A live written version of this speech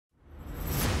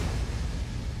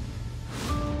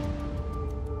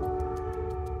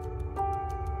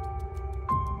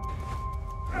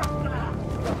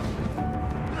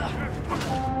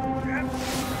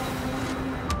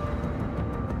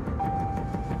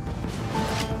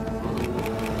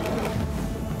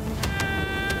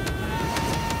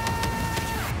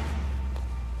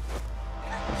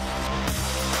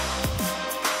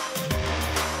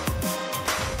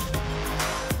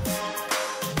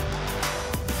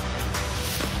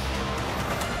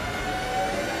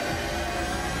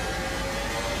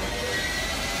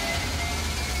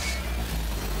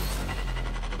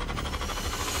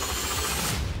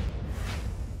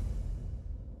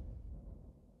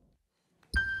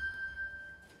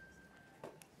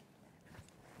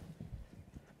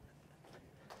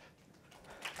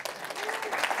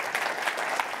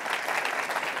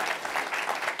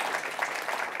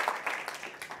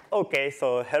Okay,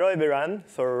 so hello everyone.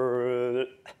 So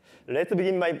let's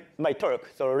begin my talk.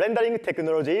 So rendering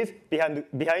technologies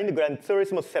behind Gran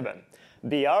Turismo 7,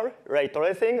 VR, ray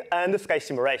tracing, and sky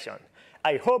simulation.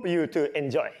 I hope you to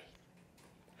enjoy.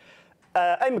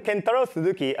 I'm Kentaro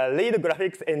Suzuki, a lead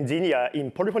graphics engineer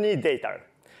in Polyphony Data.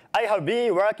 I have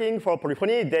been working for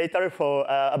Polyphony Data for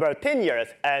about 10 years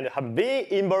and have been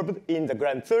involved in the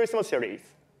Gran Turismo series.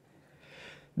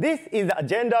 This is the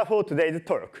agenda for today's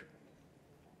talk.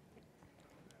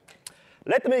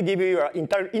 Let me give you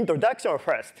an introduction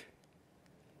first.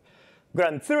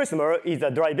 Gran Turismo is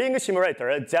a driving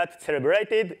simulator that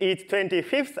celebrated its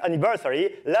 25th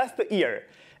anniversary last year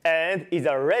and is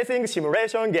a racing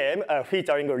simulation game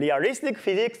featuring realistic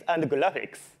physics and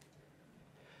graphics.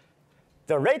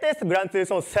 The latest Gran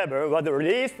Turismo 7 was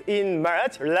released in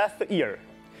March last year.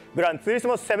 Gran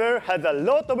Turismo 7 has a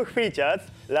lot of features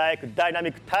like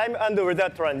dynamic time and weather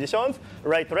transitions,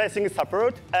 ray tracing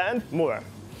support, and more.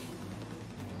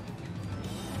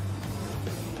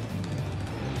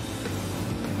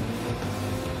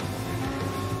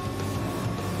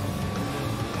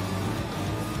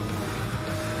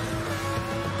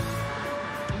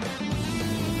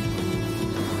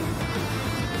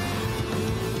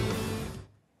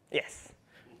 Yes.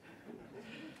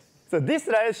 So this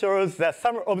slide shows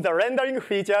some of the rendering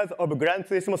features of Gran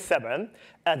Turismo 7.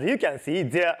 As you can see,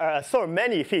 there are so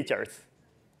many features.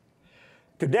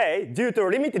 Today, due to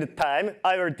limited time,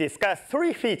 I will discuss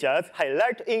 3 features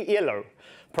highlighted in yellow: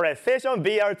 PlayStation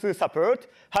VR2 support,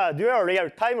 hardware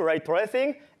real-time ray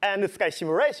tracing, and sky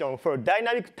simulation for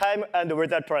dynamic time and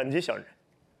weather transition.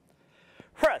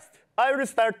 First, I will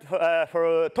start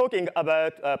for talking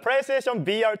about PlayStation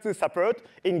VR2 support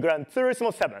in Gran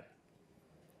Turismo 7.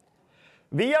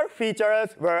 VR features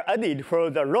were added for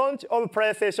the launch of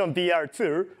PlayStation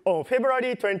VR2 on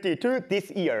February 22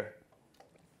 this year.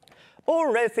 All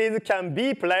races can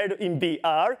be played in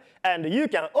VR, and you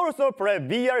can also play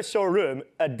VR Showroom,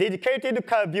 a dedicated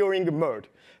car viewing mode.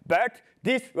 But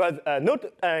this was not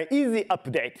an easy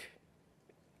update.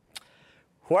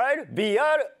 While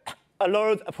VR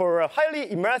allows for a highly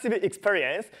immersive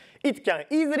experience, it can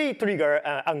easily trigger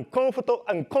an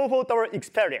uncomfortable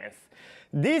experience.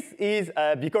 This is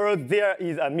because there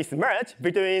is a mismatch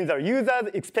between the user's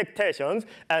expectations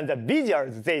and the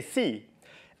visuals they see.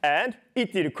 And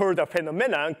it will cause a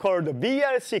phenomenon called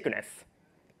VR sickness.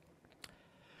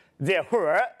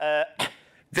 Therefore,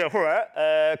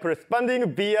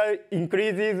 corresponding VR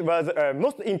increases was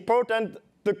most important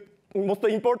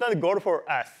goal for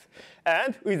us.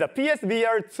 And with the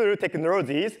PSVR2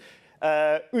 technologies,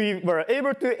 we were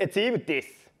able to achieve this.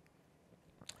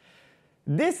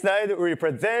 This slide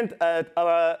represents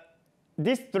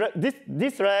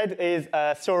this slide is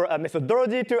show a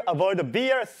methodology to avoid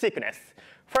VR sickness.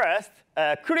 First,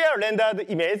 a clear rendered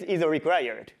image is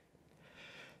required.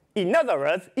 In other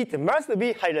words, it must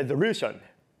be high resolution.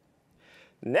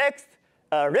 Next,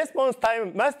 response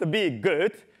time must be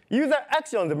good. User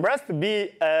actions must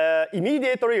be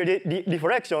immediate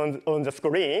reflections on the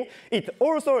screen. It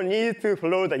also needs to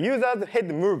follow the user's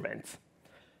head movements.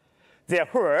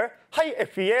 Therefore, high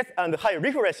FPS and high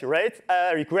refresh rates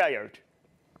are required.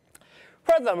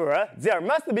 Furthermore, there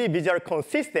must be visual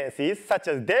consistencies such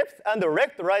as depth and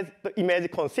left-right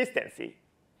image consistency.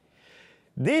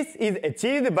 This is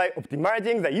achieved by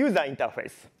optimizing the user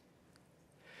interface.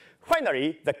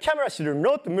 Finally, the camera should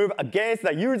not move against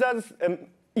the user's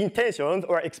intentions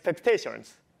or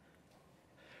expectations.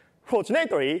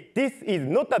 Fortunately, this is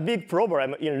not a big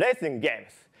problem in racing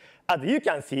games. As you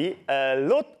can see,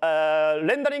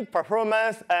 rendering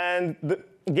performance and the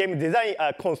game design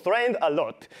are constrained a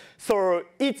lot. So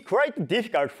it's quite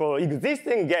difficult for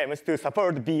existing games to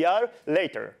support VR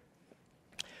later.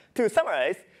 To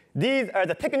summarize, these are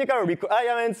the technical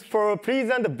requirements for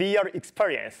pleasant VR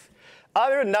experience. I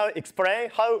will now explain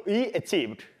how we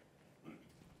achieved.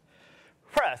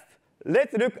 First,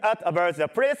 let's look at about the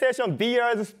PlayStation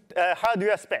VR's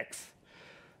hardware specs.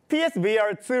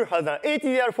 PSVR2 has an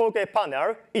HDR 4K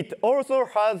panel. It also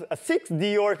has a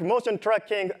 6DOF motion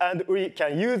tracking, and we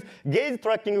can use gaze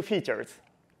tracking features.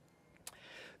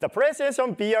 The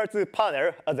PlayStation VR2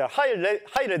 panel has a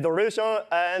high resolution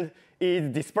and is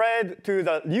displayed to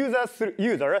the user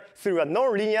through a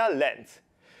non-linear lens.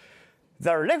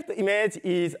 The left image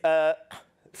is a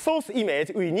source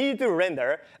image we need to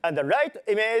render, and the right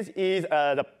image is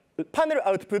the panel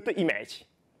output image.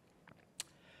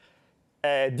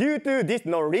 Due to this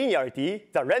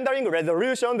non-linearity, the rendering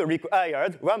resolution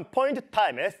required 1 point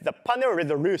times the panel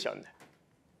resolution.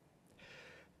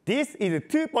 This is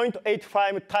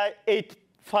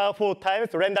 2.84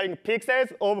 times rendering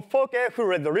pixels of 4K full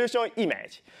resolution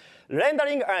image.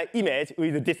 Rendering an image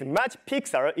with this much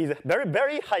pixel is very,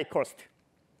 very high cost.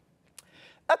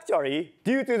 Actually,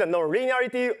 due to the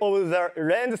non-linearity of the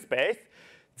lens space,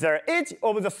 the edge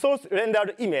of the source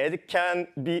rendered image can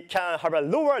have a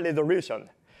lower resolution.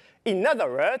 In other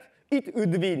words, it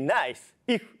would be nice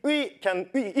if we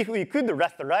could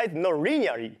rasterize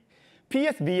non-linearly.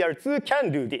 PSVR2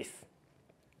 can do this.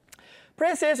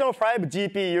 PlayStation 5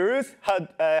 GPUs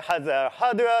has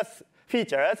hardware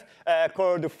features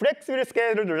called flexible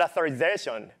scaled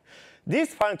rasterization.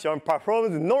 This function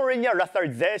performs nonlinear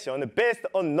rasterization based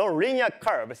on nonlinear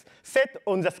curves set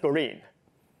on the screen.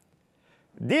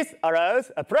 This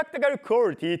allows a practical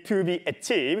quality to be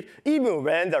achieved even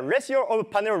when the ratio of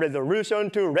panel resolution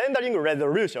to rendering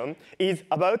resolution is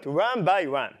about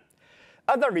 1:1.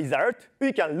 As a result,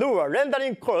 we can lower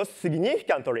rendering costs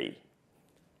significantly.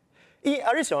 In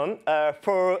addition,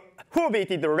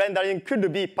 foveated rendering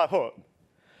could be performed.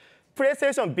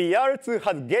 PlayStation VR2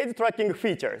 has gaze tracking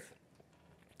features.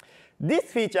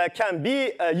 This feature can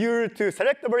be used to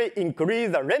selectively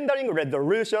increase the rendering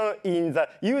resolution in the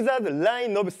user's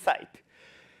line of sight.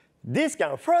 This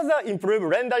can further improve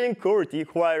rendering quality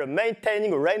while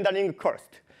maintaining rendering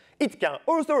cost. It can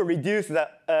also reduce the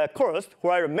cost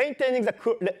while maintaining the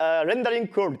rendering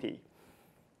quality.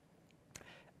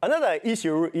 Another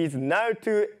issue is now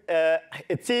to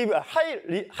achieve a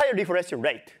high refresh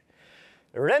rate.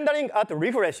 Rendering at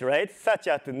refresh rates such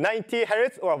as 90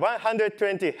 Hz or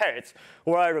 120 Hz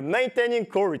while maintaining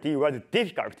quality was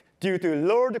difficult due to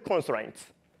load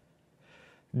constraints.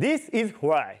 This is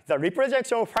why the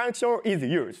reprojection function is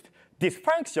used. This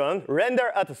function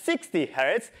renders at 60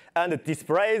 Hz and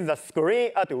displays the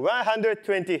screen at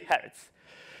 120 Hz.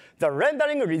 The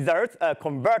rendering results are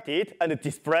converted and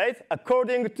displayed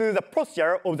according to the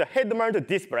posture of the head-mount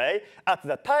display at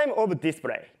the time of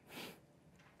display.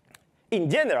 In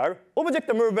general,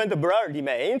 object movement blur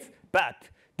remains, but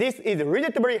this is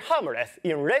relatively harmless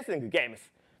in racing games.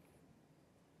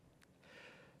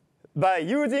 By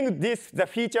using the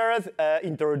features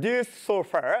introduced so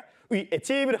far, we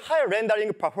achieved high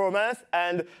rendering performance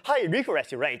and high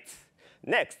refresh rates.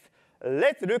 Next,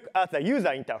 let's look at the user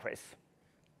interface.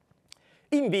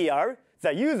 In VR,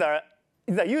 the user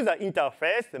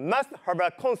interface must have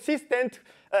a consistent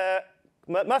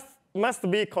must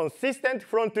be consistent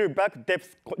front-to-back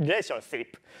depth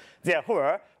relationship.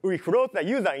 Therefore, we float the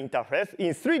user interface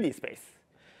in 3D space.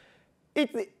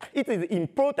 It is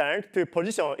important to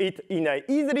position it in an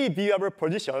easily viewable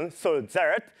position so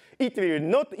that it will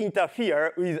not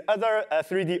interfere with other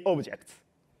 3D objects.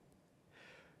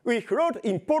 We float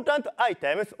important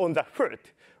items on the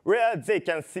foot where they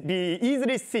can be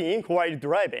easily seen while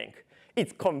driving.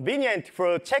 It's convenient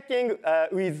for checking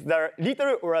with the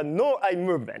little or no eye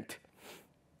movement.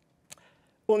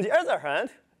 On the other hand,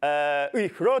 we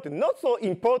float not so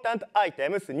important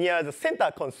items near the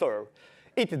center console.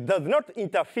 It does not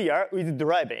interfere with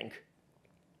driving.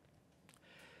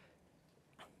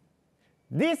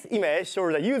 This image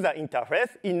shows the user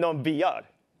interface in non-VR.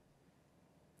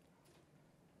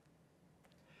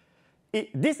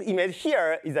 This image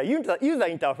here is a user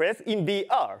interface in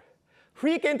VR.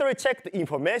 Frequently checked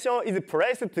information is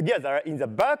placed together in the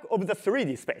back of the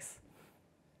 3D space.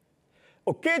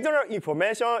 Occasional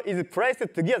information is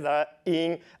placed together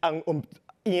in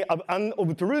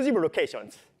unobtrusive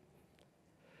locations.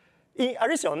 In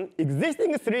addition,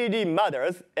 existing 3D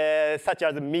models, such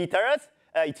as meters,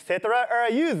 etc.,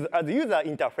 are used as user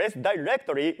interface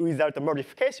directly without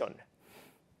modification.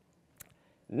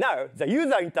 Now, the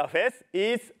user interface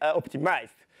is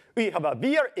optimized. We have a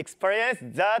VR experience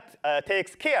that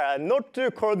takes care not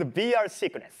to cause VR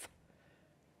sickness.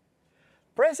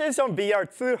 PlayStation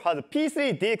VR2 has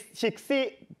P3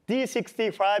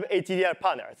 D65 HDR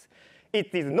panels.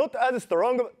 It is not as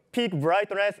strong peak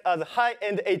brightness as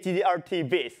high-end HDR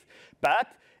TVs, but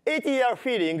HDR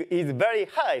feeling is very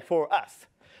high for us.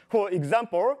 For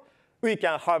example, we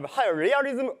can have high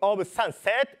realism of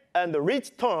sunset and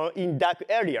rich tone in dark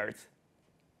areas.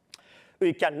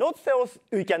 We cannot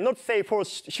say for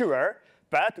sure,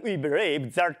 but we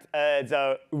believe that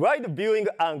the wide viewing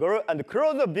angle and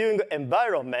closer viewing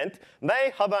environment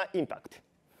may have an impact.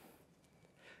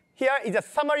 Here is a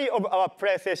summary of our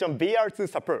PlayStation VR2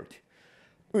 support.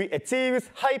 We achieve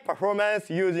high performance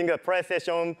using the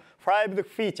PlayStation 5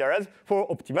 features for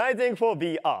optimizing for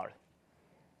VR.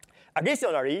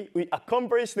 Additionally, we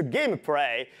accomplished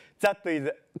gameplay that is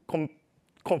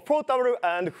comfortable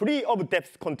and free of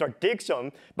depth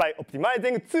contradiction by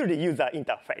optimizing to the user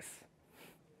interface.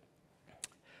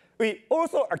 We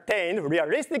also attained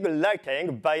realistic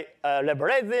lighting by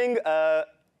leveraging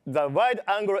the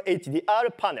wide-angle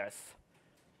HDR panels.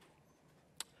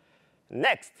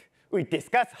 Next, we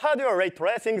discuss hardware ray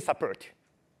tracing support.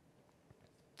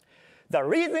 The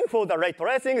reason for the ray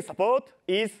tracing support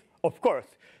is, of course,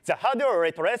 the hardware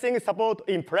ray tracing support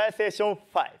in PlayStation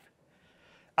 5.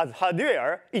 As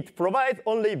hardware, it provides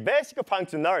only basic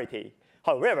functionality.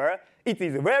 However, it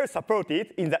is well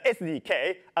supported in the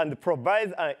SDK and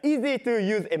provides an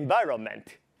easy-to-use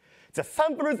environment. The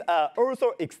samples are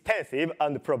also extensive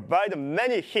and provide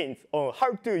many hints on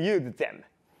how to use them.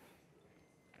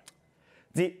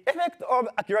 The effect of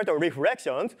accurate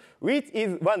reflections, which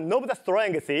is one of the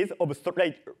strengths of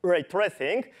ray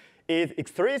tracing, is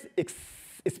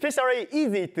especially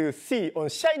easy to see on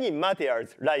shiny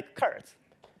materials like cars.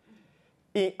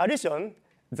 In addition,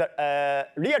 the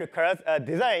real cars are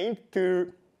designed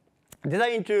to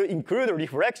include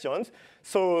reflections,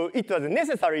 so it was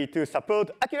necessary to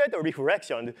support accurate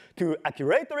reflections to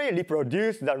accurately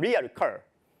reproduce the real car.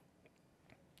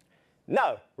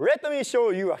 Now, let me show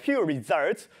you a few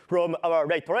results from our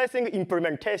ray tracing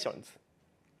implementations.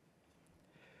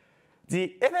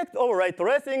 The effect of ray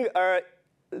tracing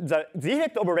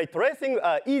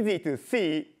are easy to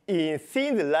see in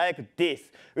scenes like this,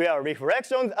 where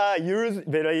reflections are used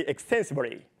very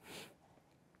extensively.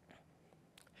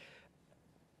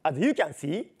 As you can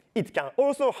see, it can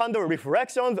also handle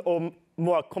reflections on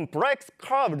more complex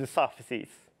curved surfaces.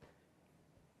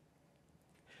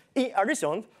 In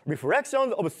addition,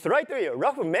 reflections of slightly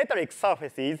rough metallic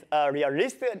surfaces are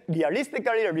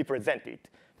realistically represented.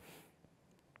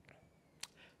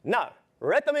 Now,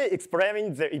 let me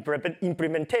explain the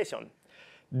implementation.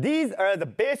 These are the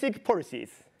basic policies.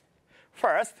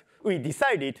 First, we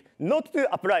decided not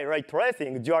to apply ray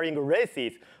tracing during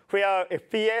races where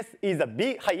FPS is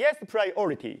the highest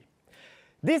priority.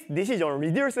 This decision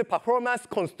reduced performance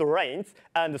constraints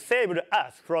and saved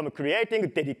us from creating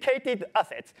dedicated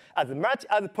assets as much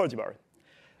as possible.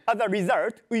 As a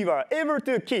result, we were able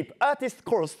to keep artist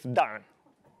costs down.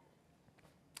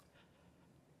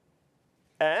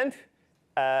 And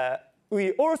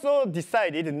we also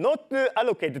decided not to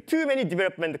allocate too many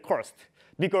development costs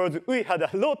because we had a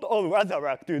lot of other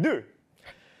work to do.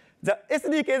 The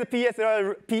SDK's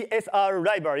PSR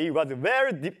library was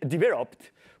well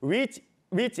developed, which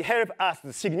helped us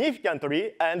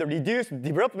significantly and reduce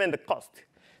development cost.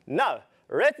 Now,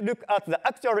 let's look at the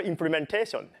actual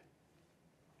implementation.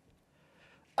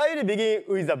 I'll begin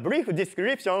with a brief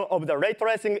description of the ray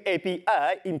tracing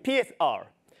API in PSR.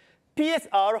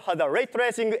 PSR has a ray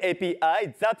tracing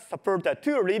API that supports a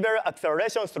two-level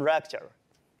acceleration structure.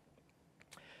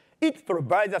 It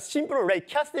provides a simple ray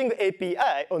casting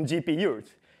API on GPUs,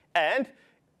 and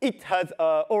it has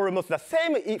almost the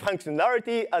same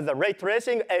functionality as the ray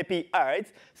tracing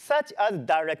APIs, such as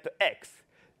DirectX.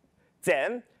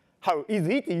 Then, how is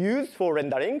it used for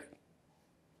rendering?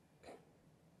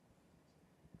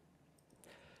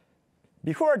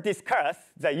 Before I discuss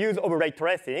the use of ray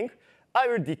tracing, I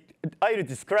will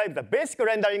describe the basic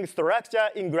rendering structure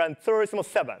in Gran Turismo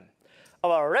 7.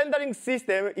 Our rendering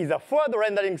system is a forward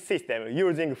rendering system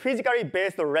using physically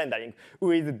based rendering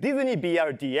with Disney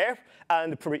BRDF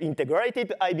and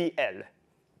pre-integrated IBL.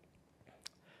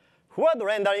 Forward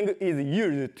rendering is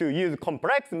used to use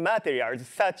complex materials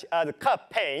such as car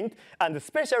paint and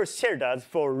special shaders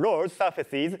for road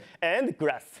surfaces and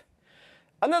grass.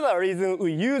 Another reason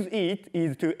we use it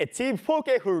is to achieve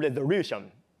 4K full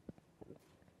resolution.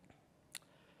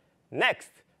 Next,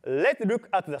 let's look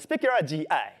at the specular GI.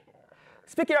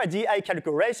 Specular GI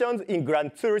calculations in Gran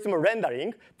Turismo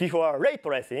rendering before ray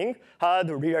tracing had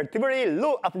relatively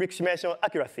low approximation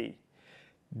accuracy.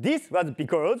 This was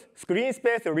because screen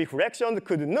space reflections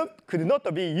could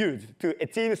not be used to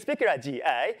achieve specular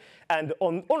GI, and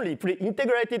only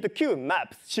pre-integrated Q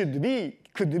maps could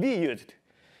be used.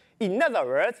 In other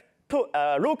words,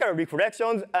 local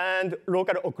reflections and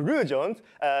local occlusions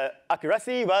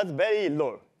accuracy was very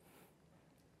low.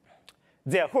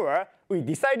 Therefore, we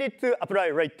decided to apply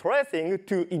ray tracing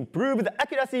to improve the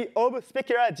accuracy of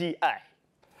specular GI.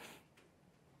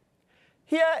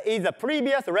 Here is a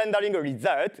previous rendering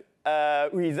result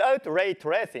without ray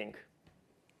tracing.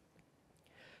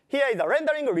 Here is a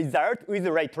rendering result with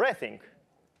ray tracing.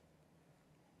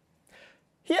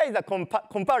 Here is a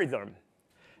comparison.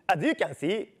 As you can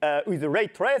see, with ray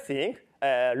tracing,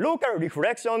 local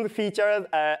reflection features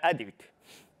are added.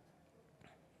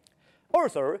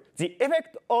 Also, the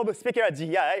effect of specular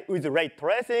GI with ray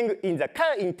tracing in the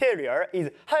car interior is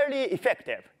highly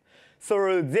effective.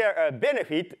 So there are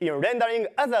benefits in rendering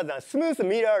other than smooth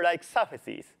mirror-like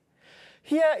surfaces.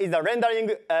 Here is a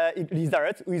rendering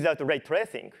result without ray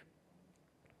tracing.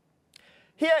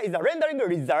 Here is a rendering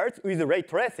result with ray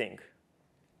tracing.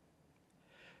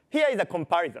 Here is a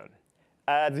comparison.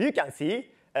 As you can see,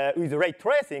 with ray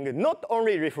tracing, not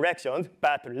only reflections,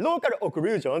 but local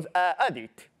occlusions are added.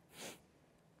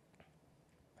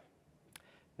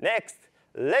 Next,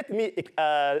 let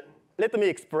me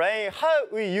explain how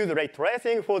we use ray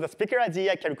tracing for the specular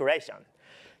GI calculation.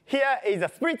 Here is a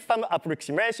split sum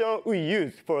approximation we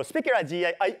use for specular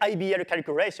GI IBL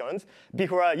calculations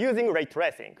before using ray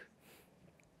tracing.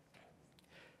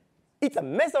 It's a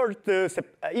method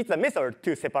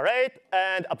to separate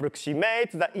and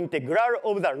approximate the integral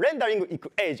of the rendering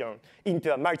equation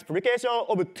into a multiplication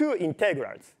of two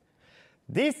integrals.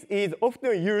 This is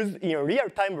often used in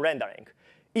real-time rendering.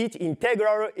 Each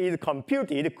integral is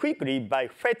computed quickly by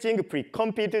fetching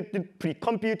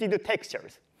pre-computed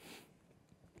textures.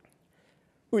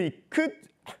 We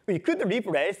could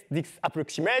replace this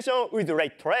approximation with ray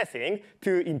tracing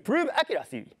to improve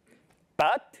accuracy.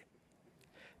 But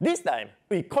this time,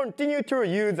 we continue to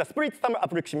use the split sum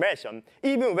approximation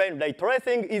even when ray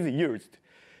tracing is used.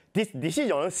 This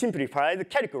decision simplifies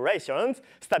calculations,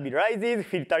 stabilizes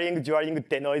filtering during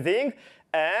denoising,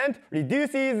 and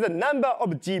reduces the number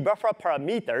of G-buffer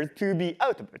parameters to be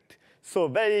output, so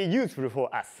very useful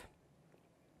for us.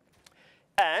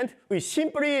 And we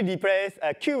simply replace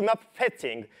a Q-map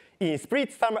fetching in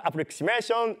split sum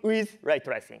approximation with ray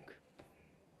tracing.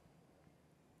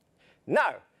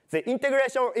 Now, the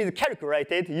integration is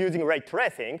calculated using ray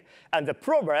tracing, and the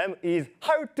problem is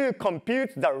how to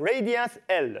compute the radius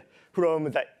L from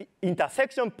the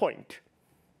intersection point.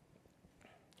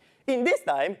 In this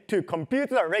time, to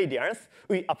compute the radius,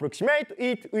 we approximate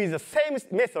it with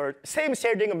the same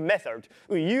shading method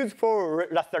we use for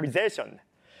rasterization.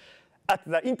 At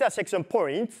the intersection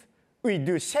points, we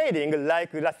do shading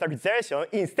like rasterization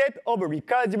instead of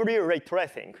recursively ray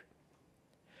tracing.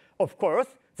 Of course,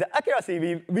 the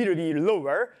accuracy will be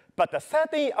lower, but a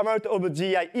certain amount of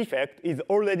GI effect is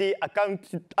already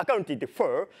accounted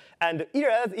for, and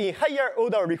errors in higher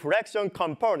order reflection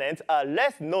components are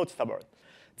less noticeable.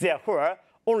 Therefore,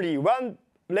 only one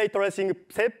ray tracing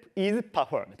step is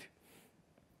performed.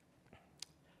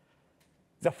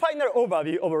 The final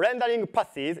overview of rendering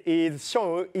passes is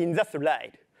shown in the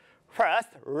slide. First,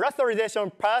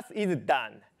 rasterization pass is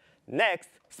done. Next,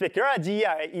 specular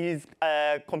GI is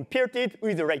computed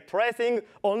with ray tracing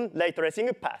on ray tracing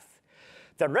pass.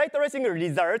 The ray tracing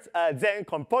results are then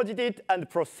composited and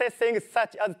processing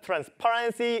such as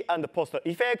transparency and post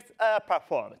effects are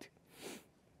performed.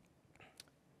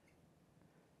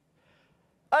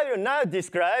 I will now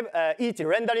describe each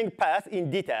rendering pass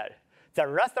in detail. The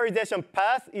rasterization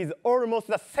pass is almost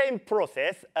the same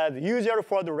process as usual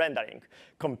for the rendering,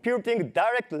 computing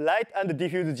direct light and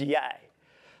diffuse GI.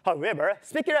 However,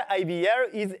 specular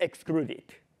IBL is excluded.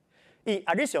 In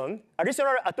addition,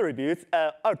 additional attributes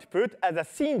are output as a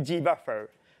scene G-buffer,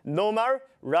 normal,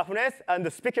 roughness, and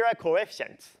specular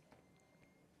coefficients.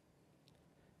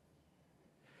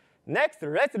 Next,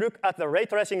 let's look at the ray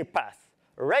tracing pass.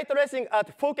 Ray tracing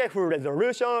at 4K full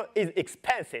resolution is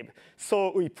expensive,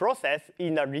 so we process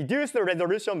in a reduced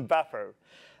resolution buffer.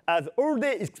 As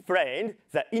already explained,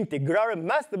 the integral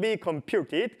must be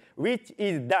computed, which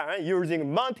is done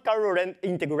using Monte Carlo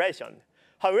integration.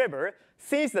 However,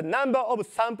 since the number of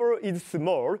samples is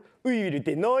small, we will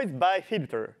denoise by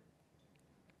filter.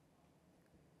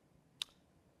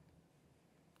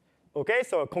 Okay,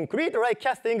 so concrete ray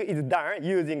casting is done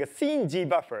using a scene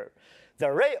G-buffer.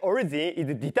 The ray origin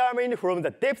is determined from the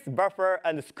depth buffer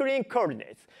and screen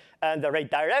coordinates, and the ray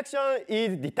direction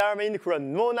is determined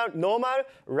from normal,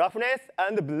 roughness,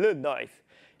 and blue noise.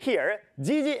 Here,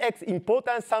 GGX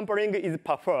importance sampling is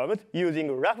performed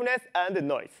using roughness and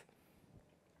noise.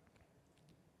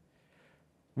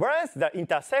 Once the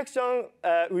intersection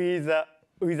with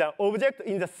an object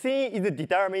in the scene is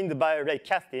determined by ray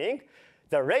casting,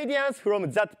 the radiance from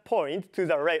that point to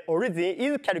the ray origin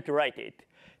is calculated.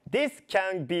 This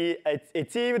can be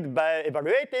achieved by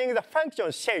evaluating the function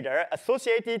shader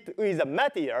associated with the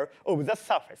material of the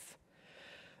surface.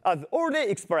 As already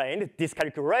explained, this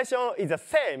calculation is the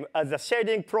same as the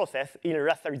shading process in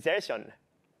rasterization.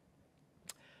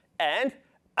 And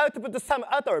output some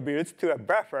attributes to a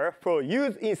buffer for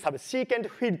use in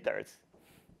subsequent filters.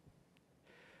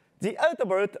 The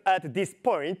output at this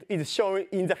point is shown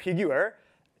in the figure.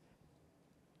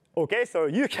 Okay, so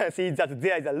you can see that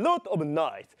there is a lot of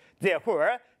noise.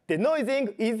 Therefore,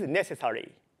 denoising is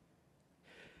necessary.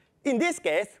 In this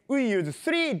case, we use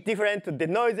 3 different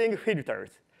denoising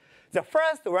filters. The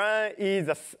first one is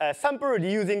a sample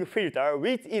reusing filter,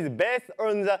 which is based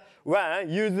on the one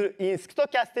used in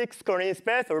stochastic screen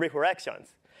space reflections.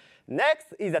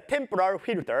 Next is a temporal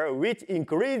filter, which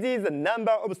increases the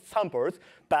number of samples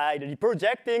by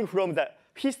reprojecting from the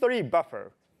history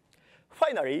buffer.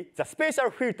 Finally, the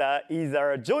spatial filter is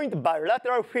a joint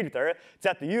bilateral filter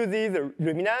that uses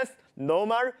luminance,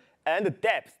 normal, and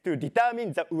depth to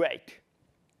determine the weight.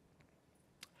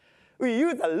 We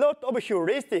use a lot of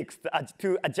heuristics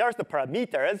to adjust the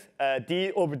parameters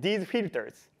of these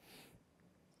filters.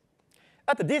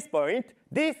 At this point,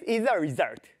 this is a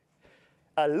result.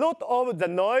 A lot of the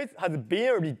noise has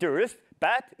been reduced,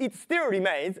 but it still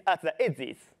remains at the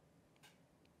edges.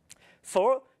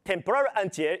 So temporal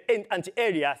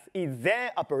anti-alias is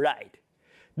then applied.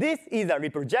 This is a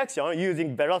reprojection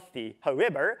using velocity.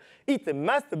 However, it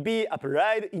must be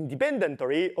applied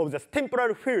independently of the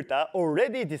temporal filter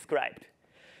already described.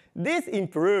 This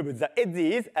improves the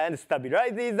edges and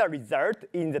stabilizes the result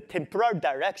in the temporal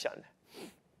direction.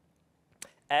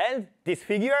 And this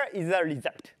figure is the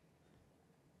result.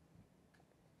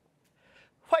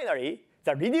 Finally,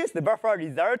 the reduced buffer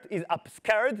result is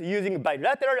upscaled using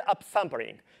bilateral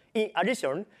upsampling. In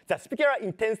addition, the specular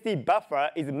intensity buffer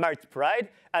is multiplied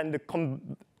and converted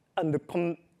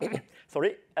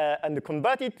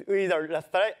with a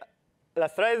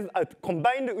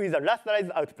combined with a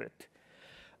rasterized output.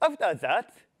 After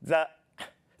that,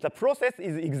 the process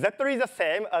is exactly the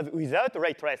same as without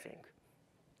ray tracing.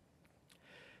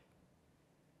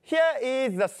 Here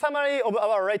is the summary of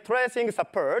our ray tracing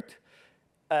support.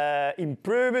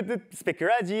 Improved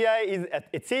specular GI is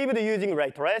achieved using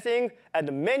ray tracing,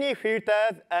 and many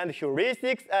filters and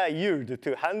heuristics are used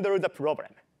to handle the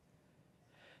problem.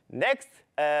 Next,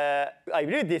 I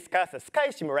will discuss sky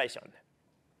simulation.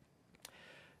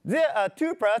 There are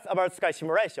two parts about sky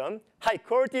simulation: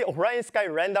 high-quality offline sky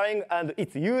rendering and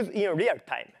its use in real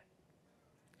time.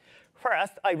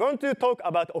 First, I want to talk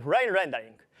about offline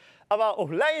rendering. Our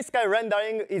offline sky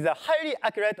rendering is a highly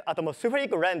accurate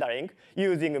atmospheric rendering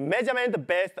using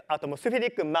measurement-based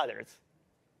atmospheric models.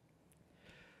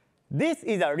 This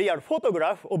is a real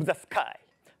photograph of the sky.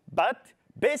 But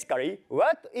basically,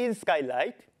 what is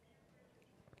skylight?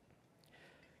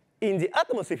 In the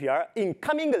atmosphere,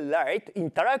 incoming light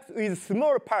interacts with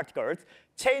small particles,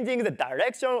 changing the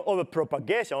direction of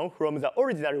propagation from the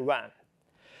original one.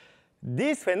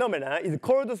 This phenomenon is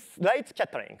called light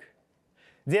scattering.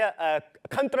 There are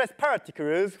countless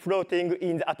particles floating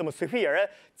in the atmosphere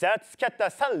that scatter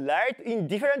sunlight in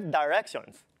different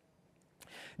directions.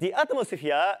 The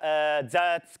atmosphere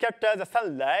that scatters the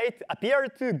sunlight appears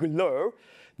to glow.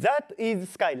 That is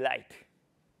skylight.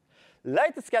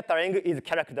 Light scattering is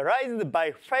characterized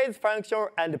by phase function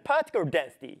and particle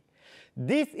density.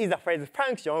 This is a phase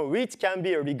function which can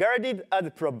be regarded as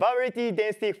probability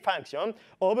density function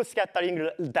of scattering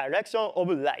direction of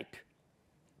light.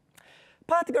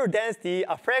 Particle density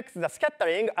affects the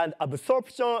scattering and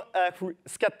absorption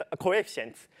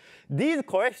coefficients. These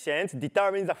coefficients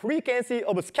determine the frequency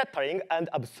of scattering and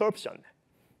absorption.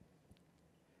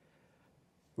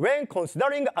 When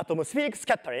considering atmospheric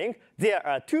scattering, there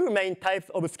are two main types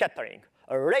of scattering: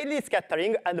 Rayleigh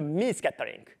scattering and Mie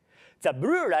scattering. The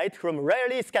blue light from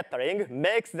Rayleigh scattering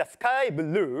makes the sky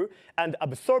blue, and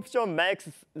absorption makes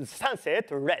sunset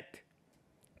red.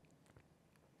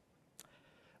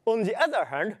 On the other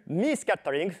hand, Mie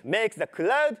scattering makes the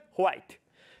cloud white.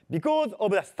 Because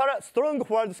of the strong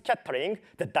forward scattering,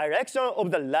 the direction of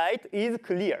the light is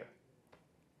clear.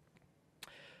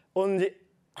 One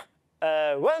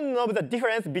of the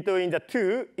difference between the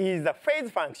two is the phase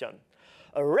function.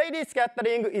 Rayleigh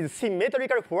scattering is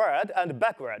symmetrical forward and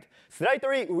backward,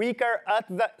 slightly weaker at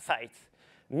the sides.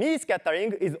 Mie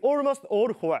scattering is almost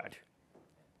all forward.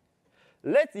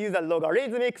 Let's use a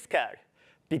logarithmic scale.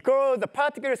 Because the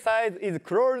particle size is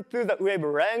close to the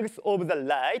wavelength of the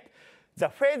light, the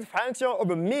phase function of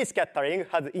Mie scattering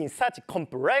has in such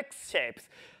complex shapes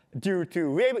due to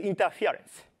wave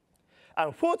interference.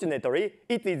 Unfortunately,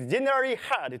 it is generally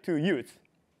hard to use.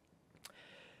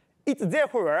 It's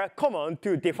therefore common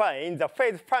to define the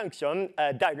phase function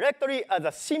directly as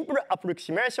a simple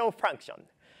approximation function.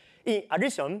 In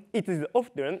addition, it is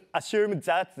often assumed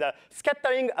that the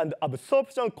scattering and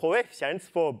absorption coefficients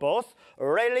for both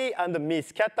Rayleigh and Mie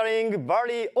scattering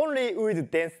vary only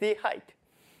with density height.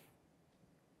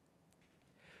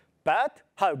 But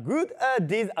how good are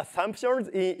these assumptions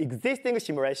in existing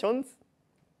simulations?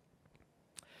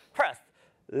 First,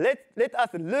 let us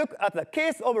look at the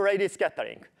case of Rayleigh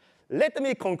scattering. Let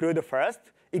me conclude first.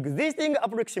 Existing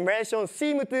approximations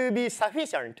seem to be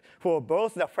sufficient for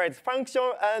both the phase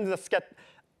function and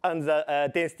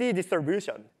the density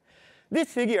distribution. This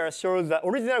figure shows the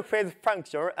original phase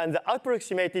function and the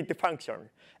approximated function.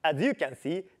 As you can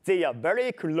see, they are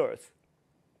very close.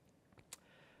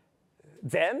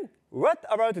 Then, what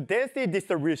about density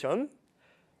distribution?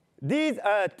 These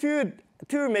are two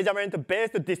two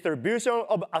measurement-based distribution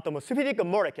of atmospheric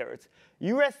molecules,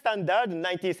 US standard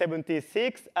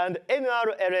 1976 and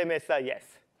NRLMSIS.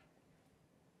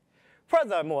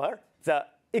 Furthermore, the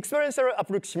experiential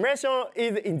approximation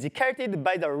is indicated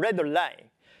by the red line.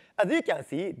 As you can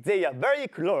see, they are very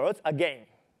close again.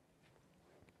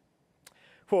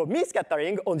 For mean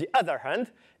scattering, on the other hand,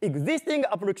 existing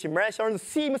approximations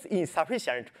seems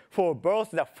insufficient for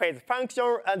both the phase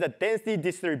function and the density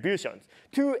distributions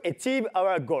to achieve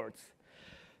our goals.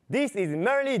 This is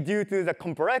mainly due to the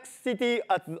complexity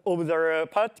of the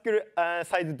particle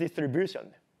size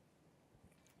distribution.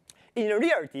 In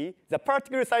reality, the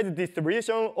particle size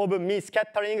distribution of mean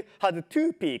scattering has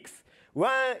two peaks.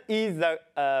 One is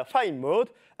the fine mode,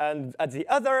 and the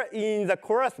other in the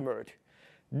coarse mode.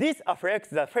 This affects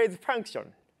the phase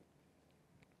function.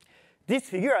 This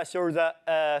figure shows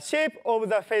the shape of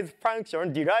the phase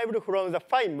function derived from the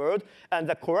fine mode and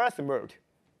the coarse mode.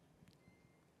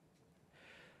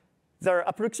 The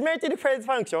approximated phase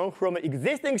function from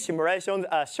existing simulations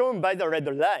are shown by the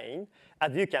red line.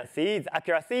 As you can see, the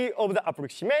accuracy of the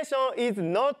approximation is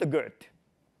not good.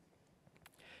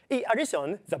 In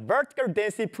addition, the vertical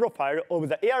density profile of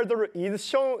the airdrop is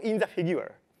shown in the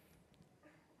figure.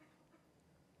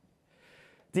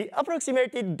 The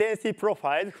approximated density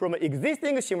profiles from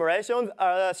existing simulations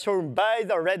are shown by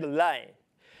the red line.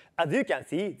 As you can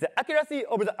see, the accuracy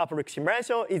of the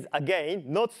approximation is again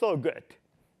not so good.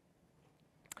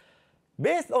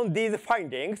 Based on these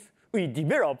findings, we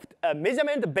developed a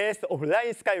measurement-based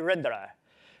offline sky renderer.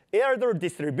 Airdrop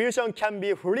distribution can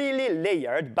be freely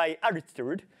layered by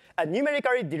altitude. A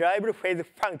numerically derived phase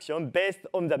function based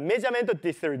on the measurement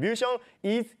distribution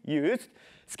is used.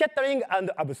 Scattering and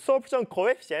absorption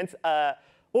coefficients are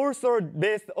also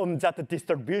based on that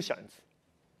distributions.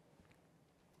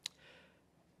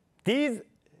 This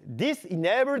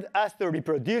enabled us to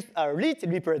reproduce a rich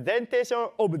representation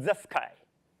of the sky.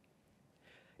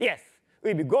 Yes,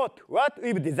 we've got what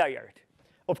we've desired.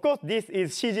 Of course, this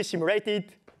is CG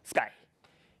simulated sky.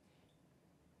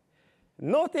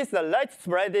 Notice the light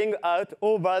spreading out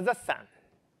over the sun.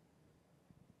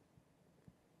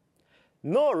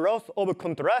 No loss of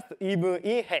contrast even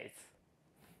in haze.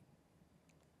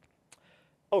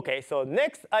 OK, so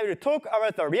next I will talk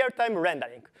about the real-time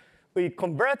rendering. We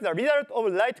convert the result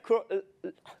of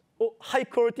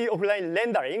high-quality offline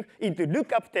rendering into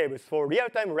lookup tables for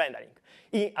real-time rendering.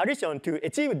 In addition to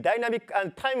achieve dynamic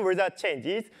and time weather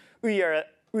changes,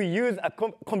 we use a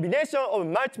combination of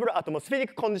multiple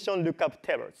atmospheric condition lookup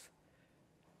tables.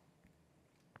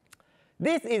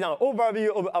 This is an overview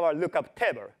of our lookup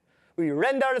table. We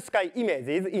rendered sky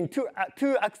images in two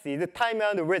axes, time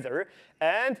and weather,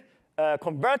 and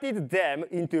converted them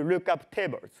into lookup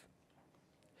tables.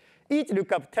 Each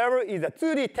lookup table is a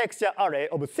 2D texture array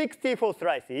of 64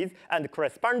 slices and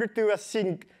corresponds to a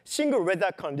single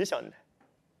weather condition.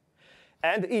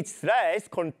 And each slice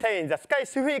contains a sky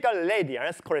spherical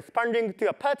radiance corresponding to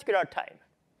a particular time.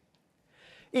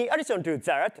 In addition to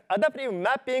that, adaptive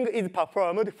mapping is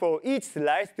performed for each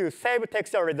slice to save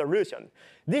texture resolution.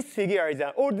 This figure is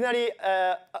an ordinary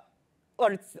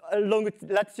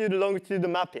latitude-longitude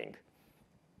mapping.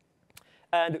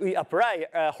 And we apply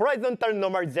a horizontal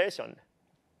normalization.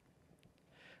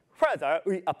 Further,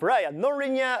 we apply a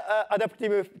nonlinear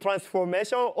adaptive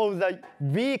transformation of the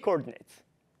V coordinates.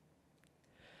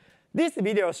 This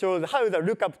video shows how the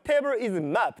lookup table is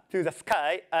mapped to the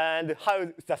sky and how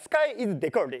the sky is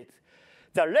decoded.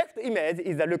 The left image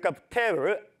is the lookup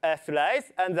table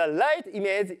slice, and the right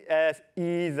image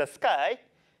is the sky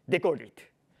decoded.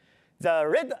 The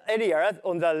red areas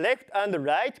on the left and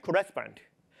right correspond.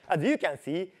 As you can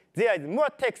see, there is more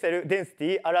textile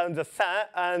density around the sun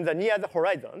and near the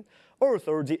horizon.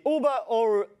 Also, the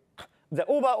overall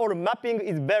mapping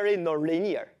is very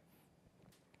nonlinear.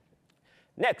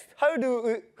 Next, how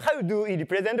do we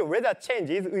represent weather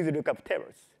changes with lookup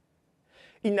tables?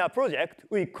 In our project,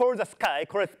 we call the sky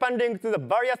corresponding to the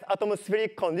various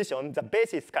atmospheric conditions the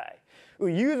basis sky.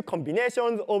 We use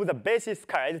combinations of the basis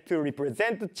skies to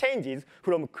represent changes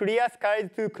from clear skies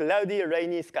to cloudy,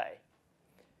 rainy sky.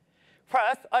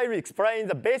 First, I will explain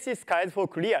the basis skies for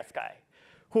clear sky.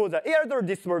 For the airdrop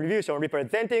distribution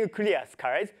representing clear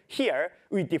skies, here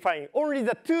we define only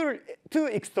the two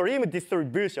extreme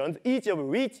distributions, each of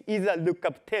which is a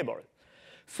lookup table.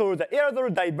 So the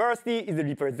airdrop diversity is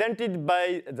represented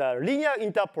by the linear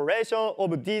interpolation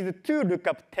of these two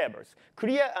lookup tables,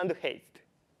 clear and hazed.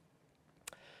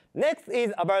 Next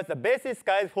is about the basis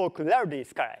skies for cloudy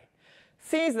sky.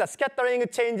 Since the scattering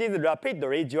changes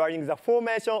rapidly during the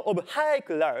formation of high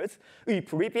clouds, we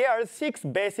prepared 6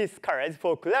 basis skies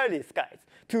for cloudy skies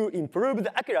to improve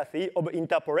the accuracy of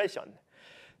interpolation.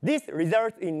 This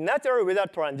results in natural weather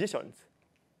transitions.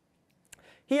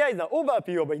 Here is an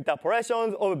overview of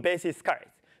interpolations of basis skies.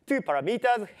 Two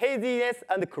parameters, haziness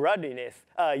and cloudiness,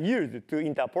 are used to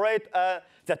interpolate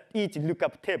each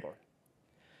lookup table.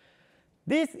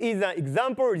 This is an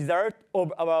example result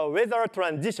of our weather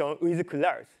transition with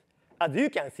clouds. As you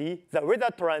can see, the weather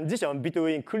transition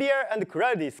between clear and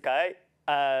cloudy sky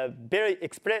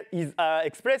is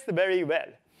expressed very well.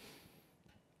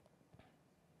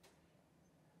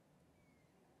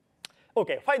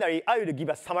 OK, finally, I will give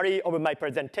a summary of my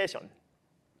presentation.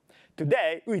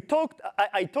 Today,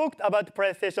 I talked about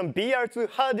PlayStation VR2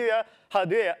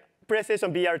 hardware,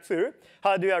 PlayStation VR2,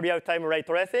 hardware real-time ray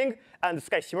tracing, and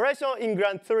sky simulation in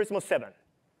Gran Turismo 7.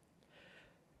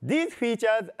 These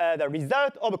features are the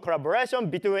result of collaboration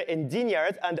between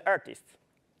engineers and artists.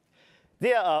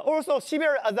 There are also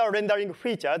several other rendering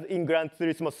features in Gran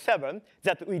Turismo 7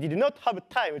 that we did not have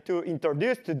time to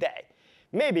introduce today.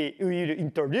 Maybe we will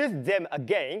introduce them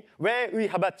again when we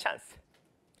have a chance.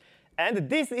 And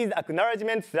this is the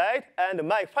acknowledgement slide and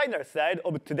my final slide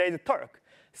of today's talk.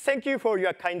 Thank you for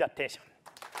your kind attention.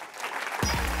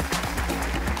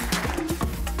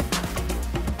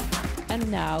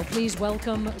 And now, please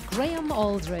welcome Graham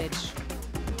Aldridge.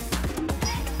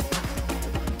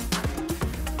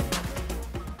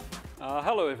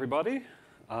 Hello, everybody.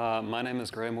 My name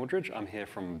is Graham Aldridge. I'm here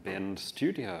from Bend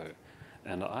Studio.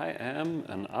 And I am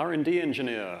an R&D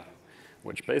engineer,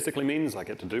 which basically means I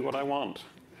get to do what I want.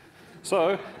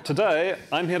 So today,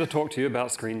 I'm here to talk to you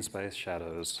about screen space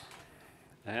shadows.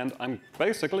 And I'm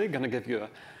basically going to give you a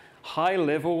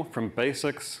high-level, from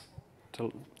basics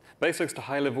to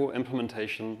high-level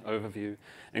implementation overview,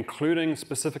 including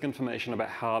specific information about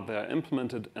how they're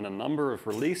implemented in a number of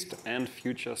released and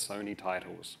future Sony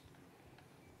titles.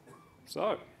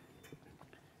 So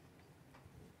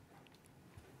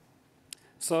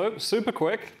super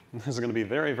quick. This is going to be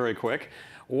very, very quick.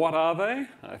 What are they?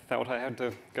 I felt I had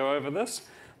to go over this.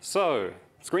 So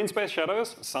screen space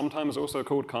shadows, sometimes also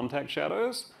called contact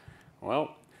shadows.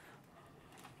 Well,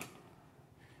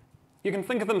 you can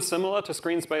think of them similar to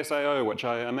screen space I/O, which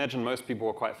I imagine most people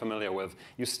are quite familiar with.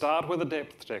 You start with a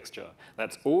depth texture.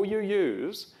 That's all you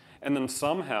use. And then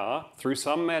somehow, through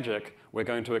some magic, we're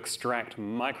going to extract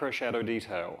micro shadow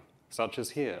detail, such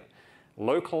as here,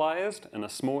 localized in a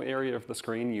small area of the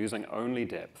screen using only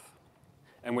depth.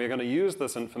 And we're going to use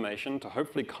this information to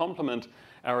hopefully complement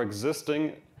our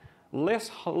existing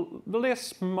less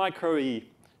micro-y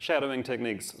shadowing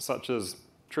techniques, such as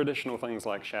traditional things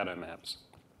like shadow maps.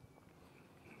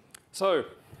 So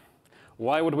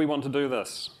why would we want to do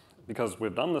this? Because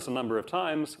we've done this a number of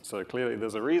times, so clearly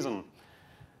there's a reason.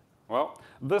 Well,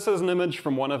 this is an image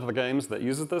from one of the games that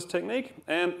uses this technique.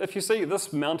 And if you see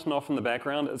this mountain off in the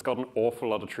background, it's got an awful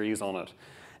lot of trees on it.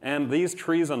 And these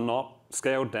trees are not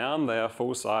scaled down, they are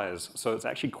full size. So it's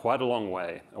actually quite a long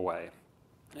way away.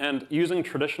 And using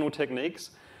traditional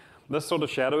techniques, this sort of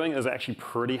shadowing is actually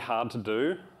pretty hard to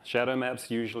do. Shadow maps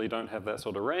usually don't have that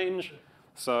sort of range.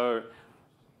 So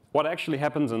what actually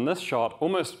happens in this shot,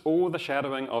 almost all the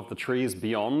shadowing of the trees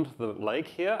beyond the lake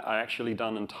here are actually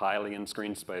done entirely in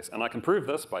screen space. And I can prove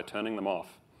this by turning them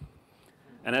off.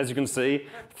 And as you can see,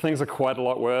 things are quite a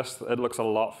lot worse. It looks a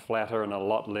lot flatter and a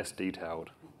lot less detailed.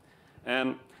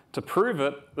 And to prove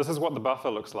it, this is what the buffer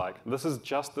looks like. This is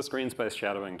just the screen space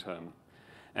shadowing term.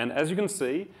 And as you can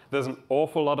see, there's an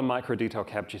awful lot of micro detail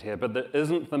captured here, but there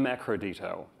isn't the macro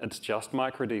detail. It's just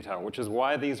micro detail, which is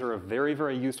why these are a very,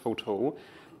 very useful tool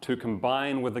to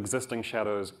combine with existing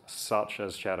shadows, such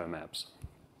as shadow maps.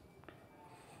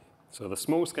 So the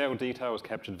small scale detail is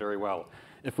captured very well.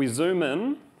 If we zoom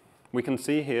in, we can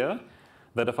see here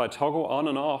that if I toggle on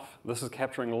and off, this is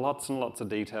capturing lots and lots of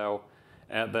detail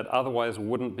that otherwise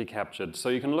wouldn't be captured. So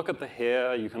you can look at the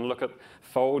hair, you can look at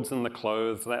folds in the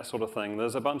clothes, that sort of thing.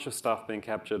 There's a bunch of stuff being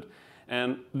captured.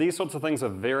 And these sorts of things are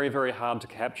very, very hard to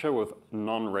capture with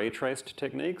non-ray traced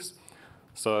techniques.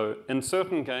 So in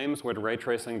certain games where ray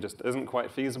tracing just isn't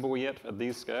quite feasible yet at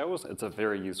these scales, it's a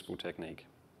very useful technique.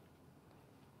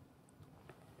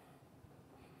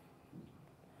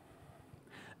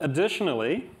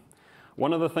 Additionally,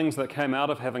 one of the things that came out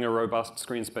of having a robust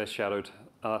screen space shadow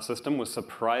system was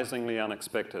surprisingly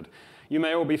unexpected. You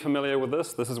may all be familiar with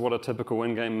this. This is what a typical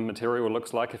in-game material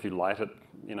looks like if you light it,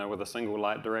 with a single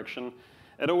light direction.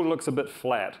 It all looks a bit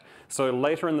flat. So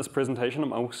later in this presentation,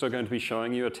 I'm also going to be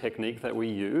showing you a technique that we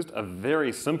used, a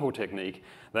very simple technique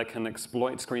that can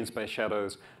exploit screen space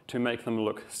shadows to make them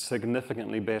look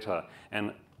significantly better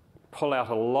and pull out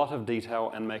a lot of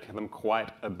detail and make them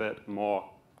quite a bit more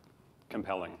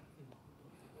compelling.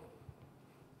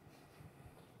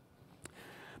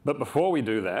 But before we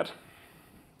do that,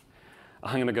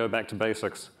 I'm going to go back to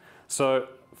basics. So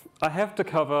I have to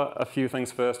cover a few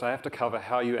things first. I have to cover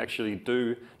how you actually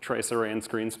do trace array in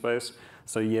screen space.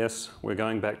 So yes, we're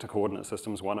going back to Coordinate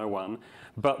Systems 101.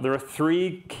 But there are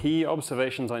 3 key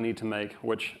observations I need to make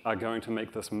which are going to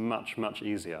make this much, much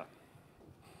easier.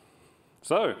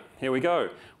 So here we go.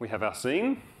 We have our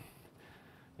scene.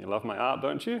 You love my art,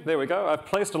 don't you? There we go. I've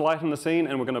placed a light in the scene,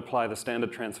 and we're going to apply the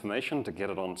standard transformation to get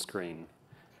it on screen.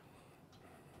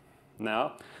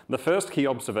 Now, the first key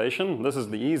observation, this is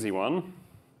the easy one,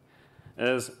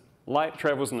 is light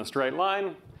travels in a straight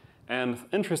line, and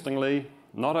interestingly,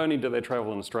 not only do they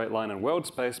travel in a straight line in world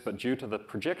space, but due to the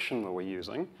projection that we're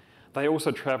using, they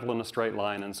also travel in a straight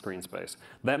line in screen space.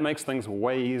 That makes things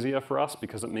way easier for us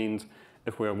because it means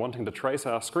if we're wanting to trace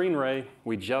our screen ray,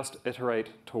 we just iterate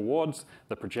towards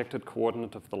the projected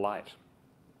coordinate of the light.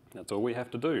 That's all we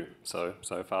have to do. So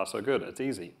far so good, it's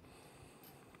easy.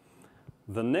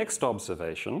 The next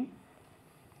observation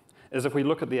is if we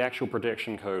look at the actual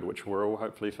projection code, which we're all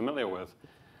hopefully familiar with.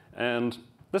 And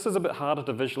this is a bit harder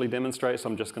to visually demonstrate, so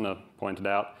I'm just going to point it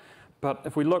out. But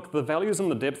if we look, the values in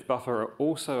the depth buffer are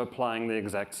also applying the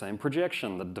exact same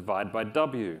projection, the divide by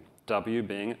W, W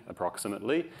being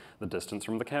approximately the distance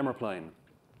from the camera plane.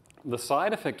 The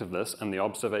side effect of this, and the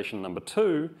observation number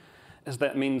 2, is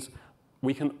that means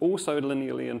we can also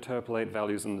linearly interpolate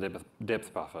values in the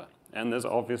depth buffer. And there's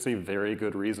obviously very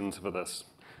good reasons for this.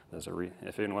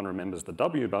 If anyone remembers the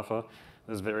W buffer,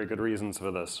 there's very good reasons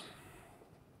for this.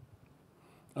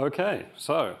 Okay,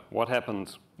 so what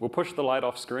happens? We'll push the light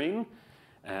off screen,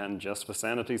 and just for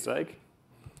sanity's sake,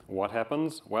 what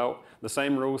happens? Well, the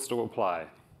same rules still apply.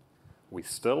 We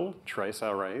still trace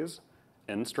our rays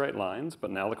in straight lines,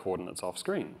 but now the coordinate's off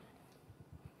screen.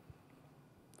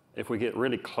 If we get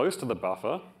really close to the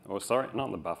buffer, or sorry,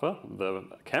 not the buffer, the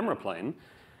camera plane,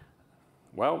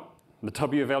 well, the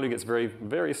W value gets very,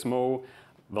 very small.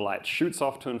 The light shoots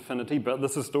off to infinity, but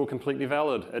this is still completely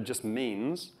valid. It just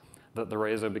means that the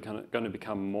rays are going to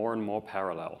become more and more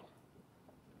parallel.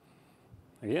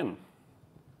 Again,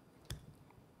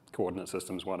 Coordinate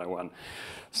Systems 101.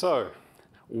 So,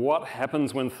 what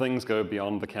happens when things go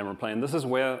beyond the camera plane? This is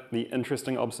where the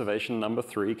interesting observation number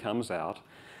 3 comes out.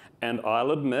 And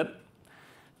I'll admit,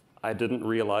 I didn't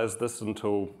realize this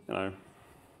until,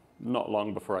 not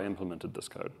long before I implemented this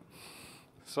code.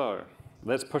 So,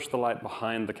 let's push the light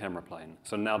behind the camera plane.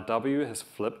 So now W has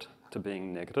flipped to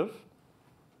being negative.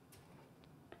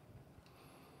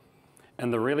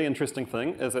 And the really interesting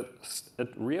thing is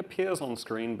it reappears on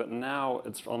screen, but now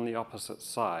it's on the opposite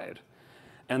side.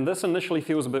 And this initially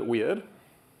feels a bit weird,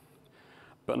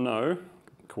 but no,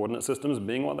 coordinate systems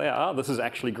being what they are, this is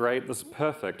actually great, this is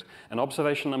perfect. And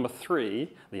observation number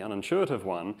 3, the unintuitive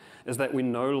one, is that we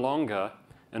no longer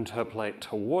interpolate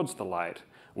towards the light,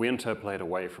 we interpolate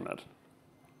away from it.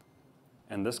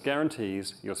 And this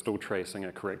guarantees you're still tracing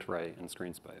a correct ray in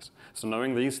screen space. So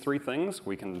knowing these 3 things,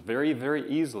 we can very, very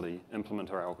easily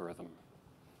implement our algorithm.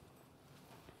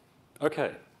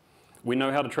 Okay, we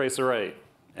know how to trace a ray.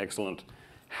 Excellent.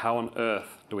 How on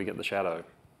earth do we get the shadow?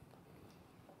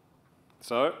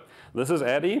 So this is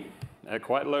Addie at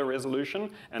quite low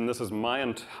resolution, and this is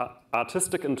my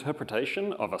artistic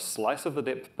interpretation of a slice of the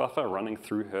depth buffer running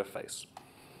through her face.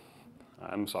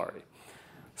 I'm sorry.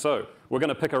 So we're going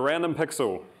to pick a random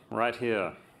pixel right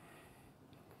here,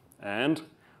 and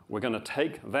we're going to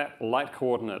take that light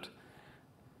coordinate.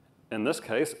 In this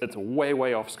case, it's way,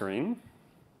 way off screen,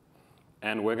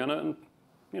 and we're going to,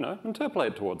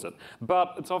 interpolate towards it.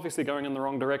 But it's obviously going in the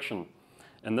wrong direction.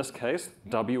 In this case,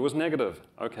 W was negative.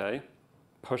 Okay,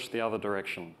 push the other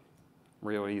direction.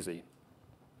 Real easy.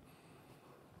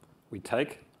 We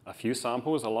take a few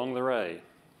samples along the ray,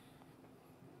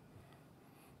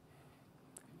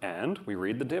 and we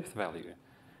read the depth value.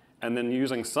 And then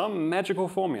using some magical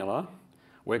formula,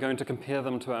 we're going to compare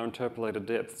them to our interpolated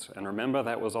depths. And remember,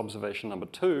 that was observation number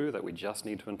 2, that we just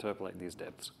need to interpolate these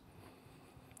depths.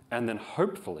 And then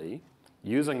hopefully,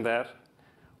 using that,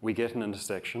 we get an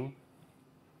intersection,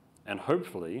 and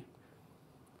hopefully,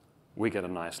 we get a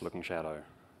nice looking shadow.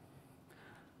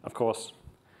 Of course,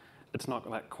 it's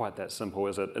not quite that simple,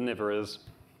 is it? It never is.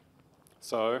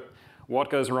 So, what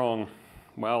goes wrong?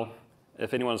 Well,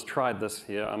 if anyone's tried this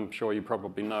here, I'm sure you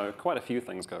probably know quite a few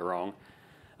things go wrong.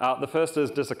 The first is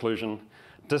disocclusion.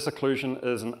 Disocclusion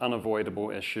is an unavoidable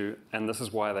issue, and this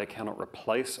is why they cannot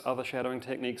replace other shadowing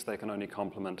techniques, they can only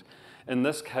complement. In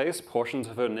this case, portions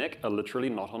of her neck are literally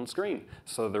not on screen,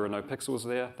 so there are no pixels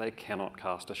there, they cannot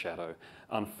cast a shadow.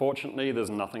 Unfortunately,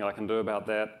 there's nothing I can do about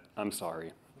that, I'm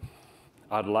sorry.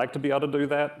 I'd like to be able to do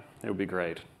that, it would be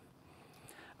great.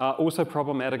 Also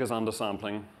problematic is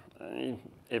undersampling.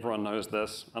 Everyone knows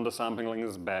this, undersampling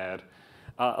is bad.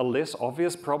 A less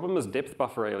obvious problem is depth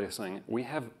buffer aliasing. We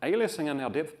have aliasing in our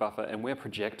depth buffer and we're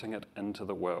projecting it into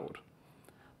the world.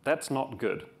 That's not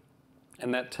good.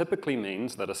 And that typically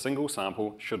means that a single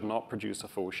sample should not produce a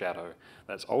full shadow.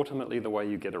 That's ultimately the way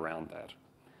you get around that.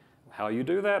 How you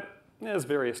do that? There's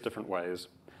various different ways.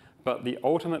 But the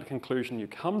ultimate conclusion you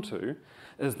come to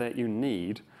is that you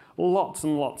need lots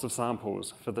and lots of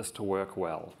samples for this to work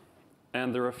well.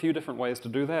 And there are a few different ways to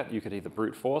do that. You could either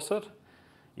brute force it,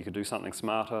 you could do something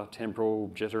smarter, temporal,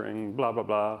 jittering, blah, blah,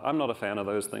 blah. I'm not a fan of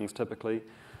those things typically.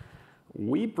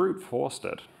 We brute forced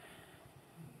it.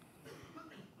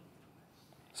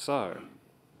 So,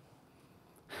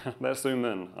 let's zoom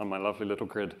in on my lovely little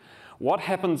grid. What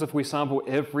happens if we sample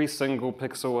every single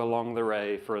pixel along the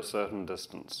ray for a certain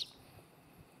distance?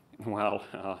 Well,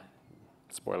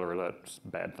 spoiler alert,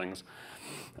 bad things.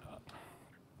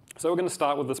 So we're going to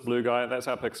start with this blue guy, that's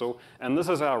our pixel, and this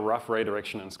is our rough ray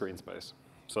direction in screen space.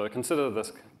 So consider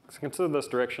this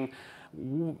direction.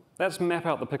 Let's map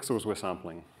out the pixels we're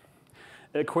sampling.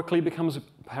 It quickly becomes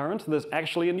apparent there's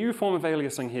actually a new form of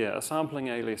aliasing here, a sampling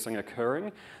aliasing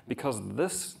occurring, because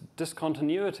this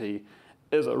discontinuity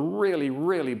is a really,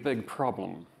 really big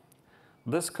problem.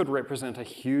 This could represent a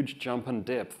huge jump in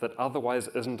depth that otherwise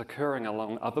isn't occurring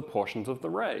along other portions of the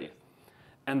ray.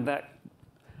 And that,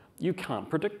 you can't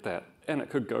predict that, and it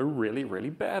could go really, really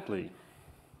badly.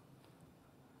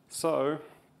 So,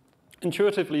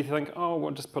 intuitively you think, oh,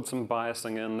 we'll just put some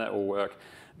biasing in, that will work.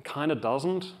 Kind of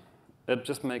doesn't. It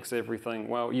just makes everything,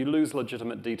 well, you lose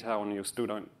legitimate detail and you still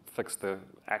don't fix the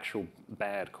actual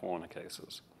bad corner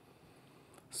cases.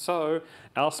 So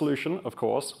our solution, of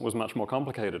course, was much more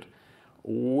complicated.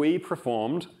 We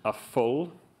performed a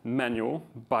full manual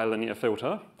bilinear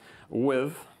filter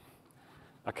with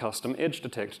a custom edge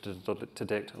detector to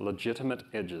detect legitimate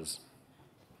edges.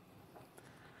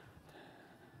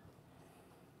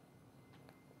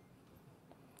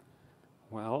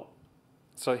 Well,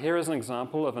 so here is an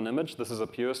example of an image. This is a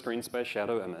pure screen space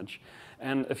shadow image.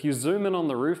 And if you zoom in on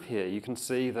the roof here, you can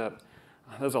see that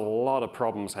there's a lot of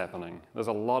problems happening. There's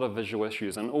a lot of visual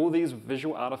issues. And all these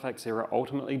visual artifacts here are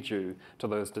ultimately due to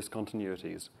those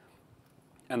discontinuities.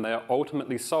 And they are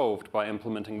ultimately solved by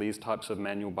implementing these types of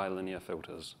manual bilinear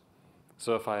filters.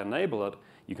 So if I enable it,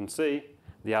 you can see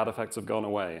the artifacts have gone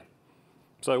away.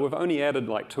 So we've only added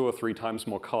like 2 or 3 times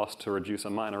more cost to reduce a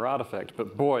minor artifact,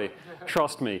 but boy,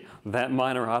 trust me, that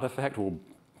minor artifact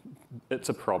it's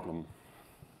a problem.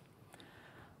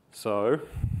 So,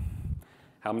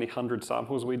 how many 100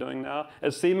 samples are we doing now?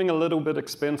 It's seeming a little bit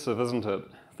expensive, isn't it?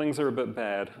 Things are a bit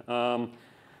bad.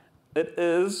 It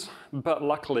is, but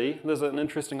luckily, there's an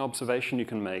interesting observation you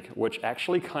can make, which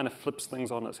actually kind of flips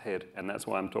things on its head, and that's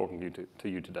why I'm talking to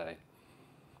you today.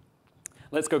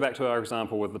 Let's go back to our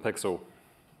example with the pixel.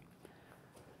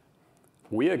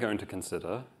 We are going to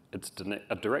consider it's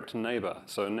a direct neighbor.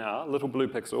 So now, little blue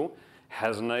pixel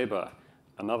has a neighbor.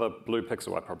 Another blue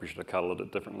pixel, I probably should have colored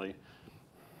it differently.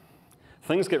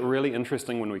 Things get really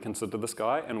interesting when we consider this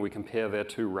guy and we compare their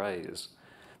 2 rays.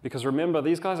 Because remember,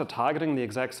 these guys are targeting the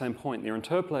exact same point. They're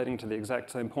interpolating to the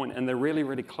exact same point, and they're really,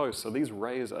 really close. So these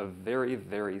rays are very,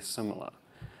 very similar.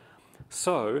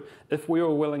 So if we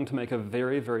were willing to make a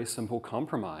very, very simple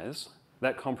compromise,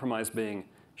 that compromise being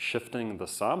shifting the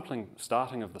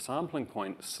starting of the sampling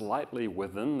point slightly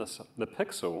within the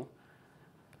pixel,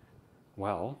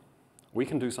 well, we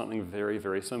can do something very,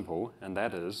 very simple, and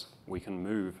that is we can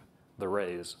move the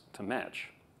rays to match.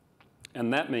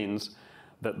 And that means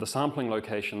that the sampling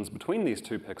locations between these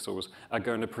 2 pixels are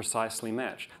going to precisely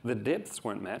match. The depths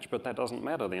won't match, but that doesn't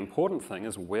matter. The important thing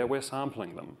is where we're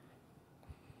sampling them.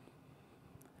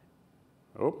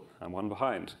 Oh, I'm one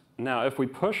behind. Now, if we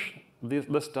push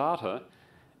this data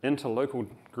into local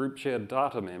group shared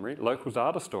data memory, local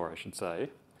data store, I should say,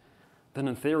 then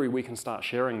in theory we can start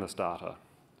sharing this data.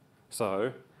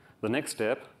 So the next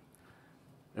step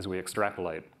is we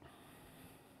extrapolate.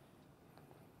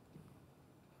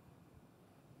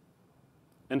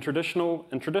 In traditional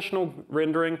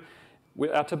rendering,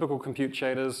 our typical compute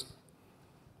shaders,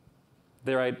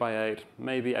 they're 8x8,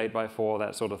 maybe 8x4,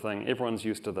 that sort of thing. Everyone's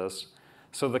used to this.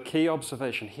 So the key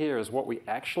observation here is what we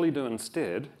actually do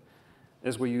instead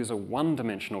is we use a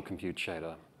 1-dimensional compute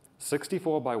shader,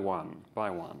 64 by 1 by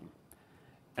 1,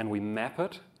 and we map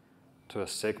it to a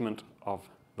segment of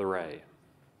the ray.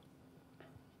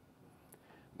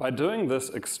 By doing this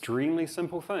extremely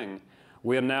simple thing,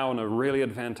 we are now in a really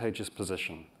advantageous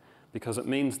position because it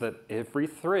means that every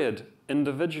thread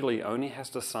individually only has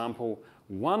to sample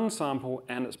 1 sample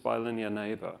and its bilinear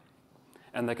neighbor,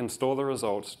 and they can store the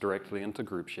results directly into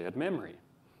group shared memory.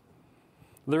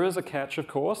 There is a catch, of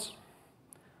course.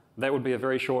 that would be a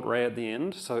very short ray at the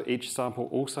end, so each sample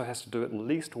also has to do at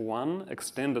least one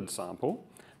extended sample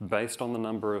based on the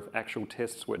number of actual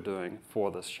tests we're doing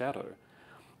for this shadow.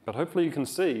 But hopefully you can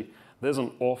see there's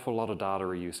an awful lot of data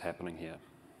reuse happening here.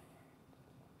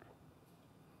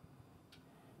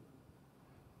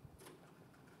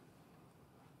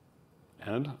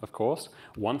 And, of course,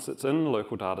 once it's in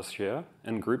local data share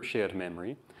and group shared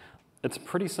memory, it's a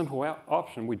pretty simple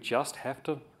option. We just have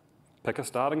to pick a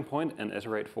starting point and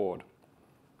iterate forward.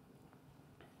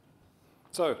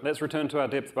 So let's return to our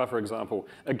depth buffer example.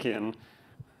 Again,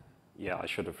 yeah, I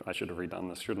should have redone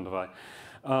this, shouldn't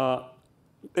I?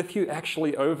 If you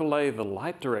actually overlay the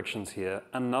light directions here,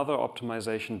 another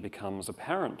optimization becomes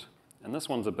apparent. And this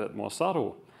one's a bit more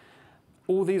subtle.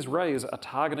 All these rays are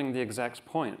targeting the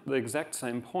exact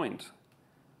same point.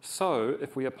 So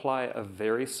if we apply a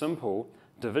very simple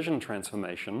division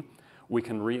transformation, we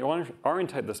can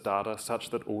reorientate this data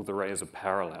such that all the rays are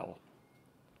parallel.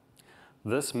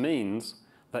 This means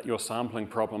that your sampling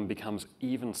problem becomes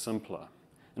even simpler.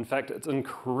 In fact, it's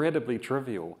incredibly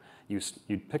trivial. You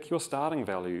pick your starting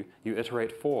value, you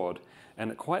iterate forward, and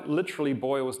it quite literally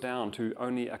boils down to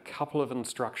only a couple of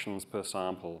instructions per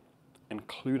sample,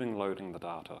 including loading the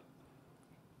data,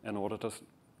 in order to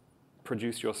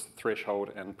produce your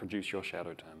threshold and produce your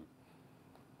shadow term.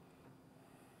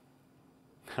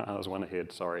 I was one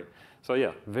ahead, sorry. So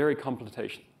yeah, very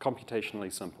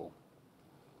computationally simple.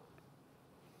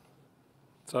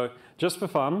 So just for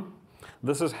fun,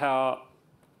 this is how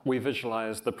we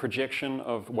visualize the projection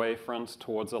of wavefronts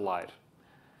towards a light.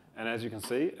 And as you can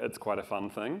see, it's quite a fun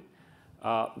thing.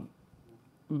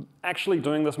 Actually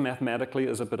doing this mathematically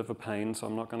is a bit of a pain, so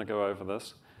I'm not going to go over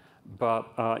this.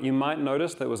 But you might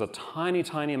notice there was a tiny,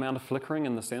 tiny amount of flickering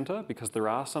in the center because there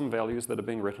are some values that are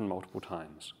being written multiple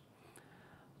times.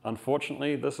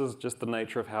 Unfortunately, this is just the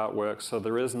nature of how it works, so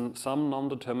there is some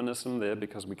non-determinism there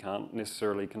because we can't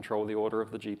necessarily control the order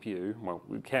of the GPU. Well,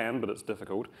 we can, but it's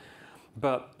difficult.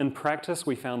 But in practice,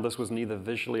 we found this was neither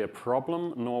visually a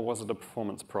problem, nor was it a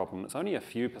performance problem. It's only a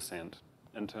few %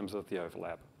 in terms of the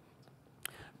overlap.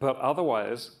 But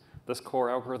otherwise, this core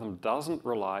algorithm doesn't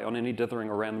rely on any dithering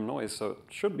or random noise, so it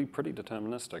should be pretty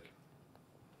deterministic.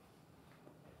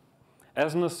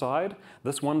 As an aside,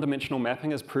 this one-dimensional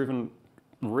mapping has proven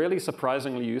really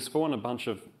surprisingly useful in a bunch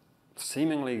of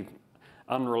seemingly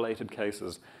unrelated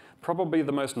cases. Probably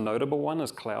the most notable one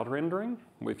is cloud rendering.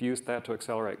 We've used that to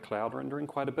accelerate cloud rendering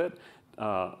quite a bit.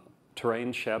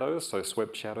 Terrain shadows, so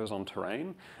swept shadows on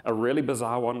terrain. A really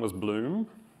bizarre one was bloom,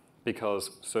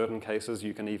 because certain cases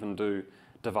you can even do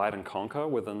divide and conquer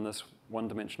within this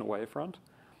one-dimensional wavefront.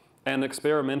 And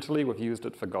experimentally, we've used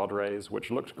it for God rays, which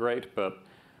looked great, but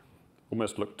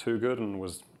almost looked too good and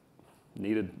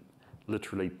needed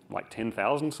literally like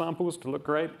 10,000 samples to look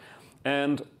great.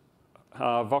 And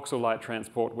voxel light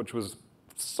transport, which was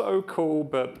so cool,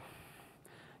 but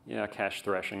yeah, cache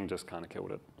thrashing just kind of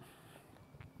killed it.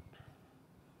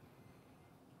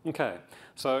 Okay,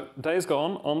 so Days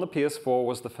Gone on the PS4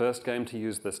 was the first game to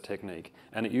use this technique,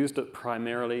 and it used it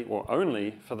primarily, or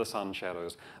only, for the sun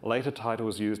shadows. Later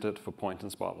titles used it for point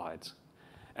and spotlights.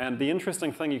 And the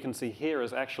interesting thing you can see here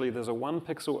is actually there's a 1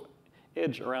 pixel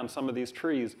edge around some of these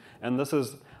trees, and this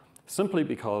is simply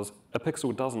because a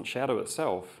pixel doesn't shadow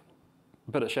itself,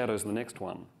 but it shadows the next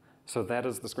one. So that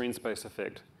is the screen space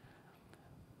effect.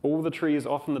 All the trees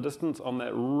off in the distance on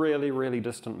that really, really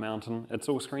distant mountain, it's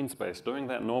all screen space. Doing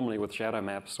that normally with shadow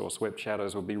maps or swept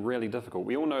shadows would be really difficult.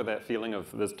 We all know that feeling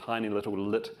of there's tiny little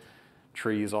lit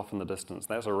trees off in the distance.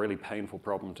 That's a really painful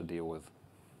problem to deal with.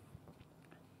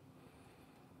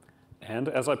 And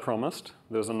as I promised,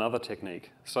 there's another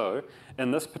technique. So in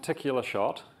this particular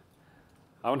shot,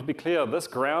 I want to be clear, this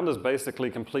ground is basically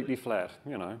completely flat,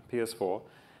 you know, PS4.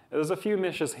 There's a few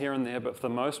meshes here and there, but for the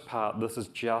most part, this is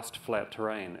just flat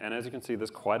terrain. And as you can see, there's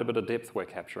quite a bit of depth we're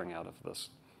capturing out of this.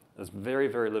 There's very,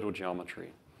 very little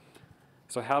geometry.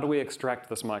 So how do we extract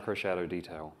this micro shadow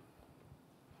detail?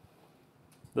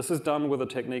 This is done with a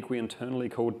technique we internally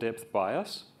call depth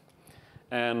bias.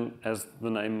 And as the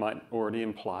name might already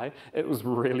imply, it was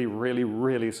really, really,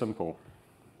 really simple.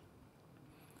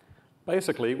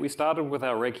 Basically, we started with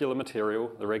our regular material,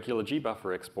 the regular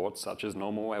G-buffer exports, such as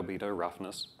normal, albedo,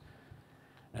 roughness.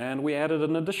 And we added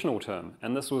an additional term,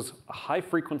 and this was a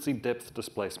high-frequency depth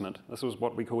displacement. This was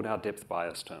what we called our depth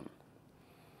bias term.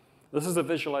 This is a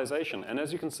visualization, and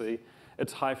as you can see,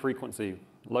 it's high frequency.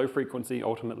 Low frequency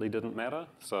ultimately didn't matter,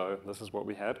 so this is what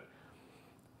we had.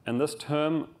 And this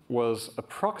term was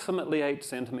approximately 8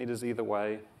 centimeters either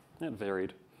way. It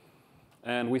varied.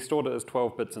 And we stored it as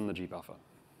 12 bits in the G-buffer.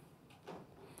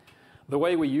 The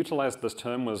way we utilized this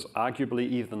term was arguably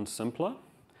even simpler.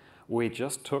 We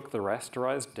just took the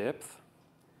rasterized depth,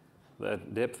 the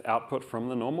depth output from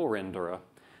the normal renderer,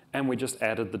 and we just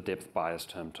added the depth bias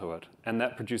term to it. And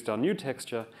that produced our new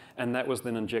texture, and that was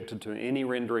then injected to any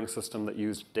rendering system that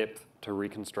used depth to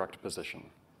reconstruct position.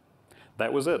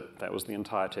 That was it. That was the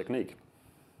entire technique.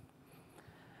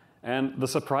 And the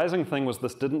surprising thing was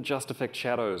this didn't just affect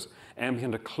shadows.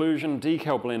 Ambient occlusion,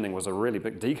 decal blending was a really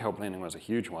big, decal blending was a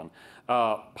huge one.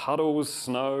 Puddles,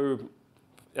 snow,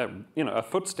 a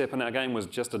footstep in our game was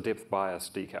just a depth bias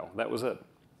decal. That was it.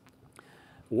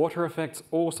 Water effects,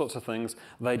 all sorts of things,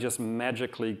 they just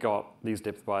magically got these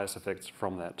depth bias effects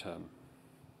from that term.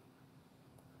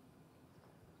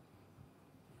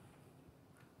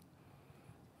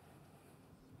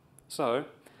 So,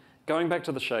 going back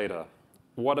to the shader,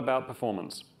 what about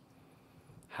performance?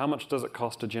 How much does it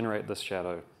cost to generate this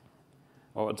shadow?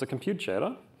 Well, it's a compute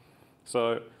shader.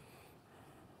 So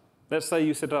let's say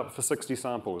you set it up for 60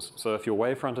 samples. So if your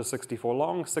wavefront is 64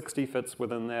 long, 60 fits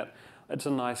within that. It's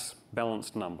a nice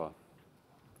balanced number.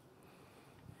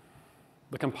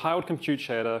 The compiled compute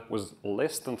shader was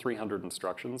less than 300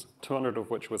 instructions, 200 of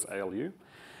which was ALU.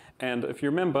 And if you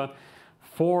remember,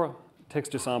 4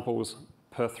 texture samples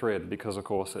per thread, because of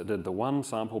course it did the 1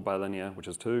 sample bilinear, which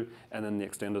is 2, and then the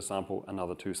extended sample,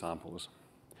 another 2 samples.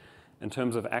 In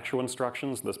terms of actual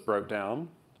instructions, this broke down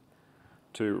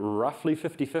to roughly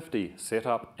 50-50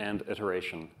 setup and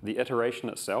iteration. The iteration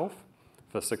itself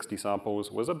for 60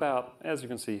 samples was about, as you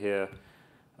can see here,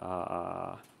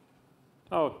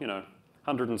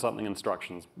 100 and something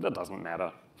instructions. That doesn't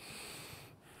matter.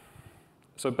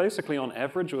 So basically, on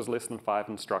average, it was less than 5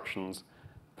 instructions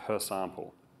per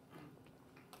sample.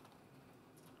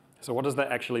 So what does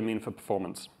that actually mean for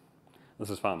performance? This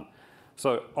is fun.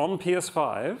 So on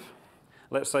PS5,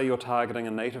 let's say you're targeting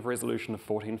a native resolution of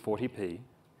 1440p,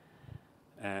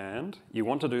 and you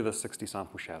want to do the 60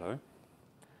 sample shadow,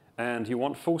 and you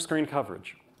want full screen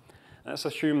coverage. Let's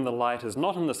assume the light is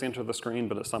not in the center of the screen,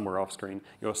 but it's somewhere off screen.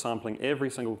 You're sampling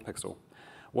every single pixel.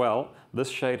 Well,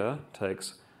 this shader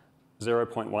takes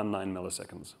 0.19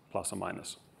 milliseconds, plus or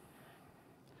minus.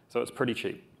 So it's pretty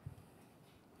cheap.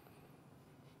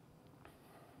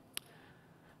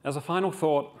 As a final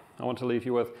thought, I want to leave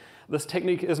you with, this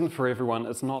technique isn't for everyone.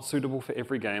 It's not suitable for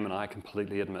every game, and I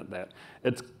completely admit that.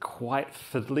 It's quite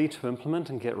fiddly to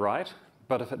implement and get right,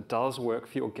 but if it does work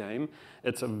for your game,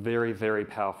 it's a very, very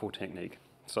powerful technique.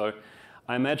 So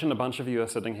I imagine a bunch of you are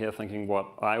sitting here thinking what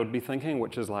I would be thinking,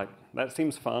 which is like, that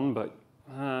seems fun, but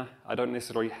I don't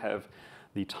necessarily have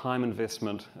the time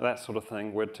investment, that sort of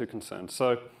thing. We're too concerned.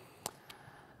 So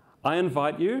I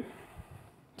invite you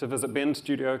to visit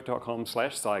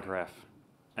benstudio.com/SciGraph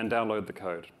and download the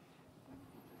code.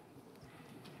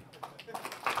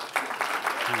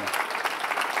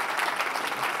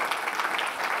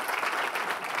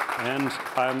 And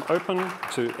I'm open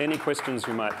to any questions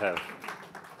you might have.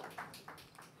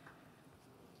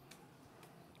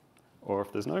 Or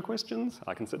if there's no questions,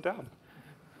 I can sit down.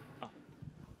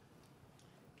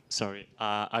 Sorry,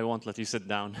 I won't let you sit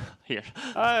down here.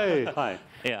 Hey, hi.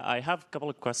 Yeah, I have a couple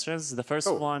of questions. The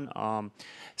first one,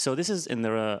 so this is in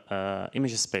the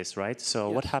image space, right? So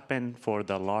Yes. what happened for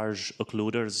the large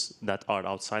occluders that are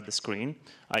outside the screen?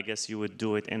 I guess you would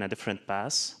do it in a different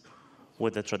pass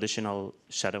with the traditional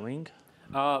shadowing.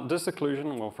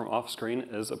 Disocclusion, well, from off-screen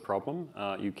is a problem.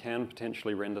 You can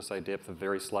potentially render, say, depth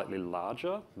very slightly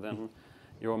larger than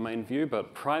your main view,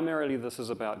 but primarily this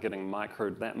is about getting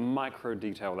that micro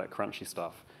detail, that crunchy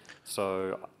stuff.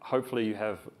 So hopefully you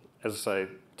have, as I say,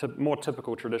 more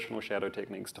typical traditional shadow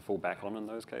techniques to fall back on in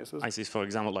those cases. I see, for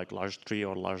example, like large tree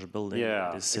or large building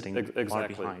that is sitting far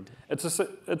behind.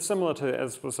 It's similar to,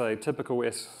 as we say, typical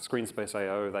screen space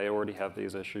AO. They already have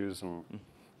these issues,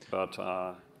 but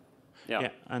yeah.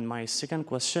 And my second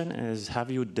question is,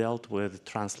 have you dealt with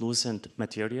translucent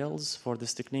materials for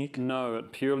this technique? No,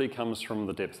 it purely comes from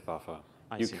the depth buffer.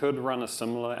 You could run a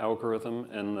similar algorithm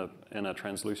in a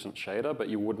translucent shader, but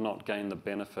you would not gain the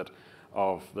benefit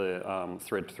of the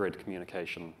thread-to-thread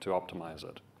communication to optimize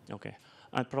it. Okay.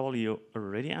 And probably you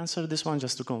already answered this one,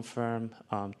 just to confirm,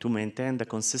 to maintain the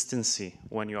consistency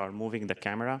when you are moving the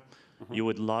camera, you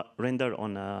would render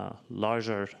on a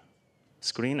larger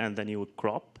screen and then you would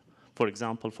crop. For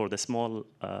example, for the small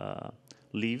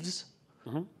leaves,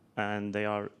 and they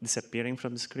are disappearing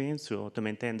from the screen, so to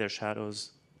maintain their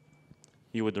shadows,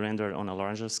 you would render on a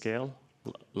larger scale,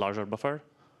 larger buffer?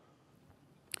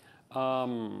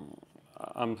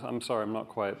 I'm sorry, I'm not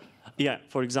quite... Yeah,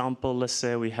 for example, let's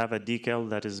say we have a decal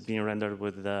that is being rendered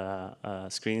with the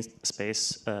screen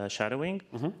space shadowing,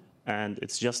 and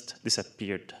it's just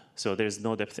disappeared. So there's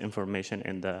no depth information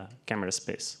in the camera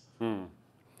space.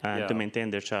 And to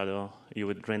maintain their shadow, you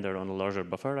would render on a larger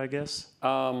buffer, I guess?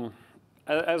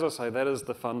 As I say, that is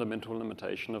the fundamental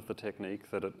limitation of the technique,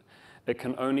 that it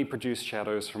can only produce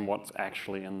shadows from what's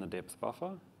actually in the depth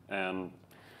buffer. And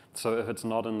so if it's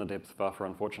not in the depth buffer,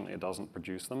 unfortunately, it doesn't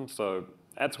produce them. So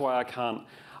that's why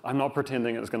I'm not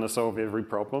pretending it's going to solve every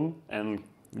problem and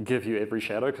give you every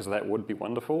shadow, because that would be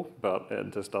wonderful, but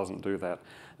it just doesn't do that.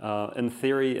 In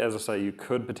theory, as I say, you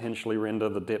could potentially render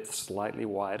the depth slightly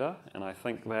wider, and I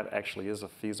think that actually is a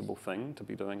feasible thing to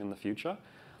be doing in the future.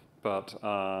 But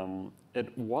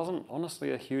it wasn't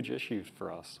honestly a huge issue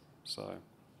for us. So.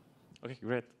 OK,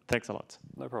 great. Thanks a lot.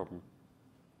 No problem.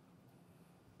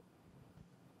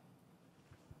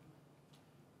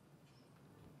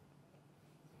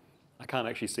 I can't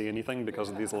actually see anything because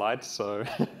of these lights, so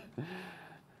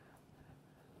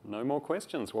no more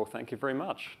questions. Well, thank you very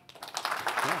much.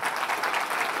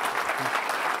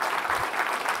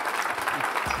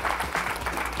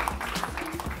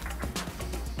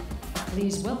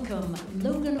 Please welcome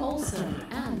Logan Olson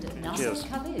and Nasser Cheers.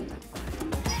 Khalid.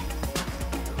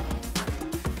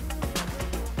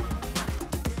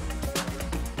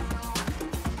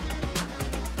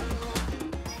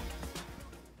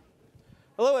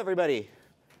 Hello, everybody.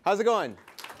 How's it going?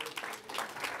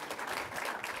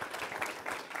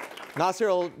 Nasser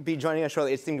will be joining us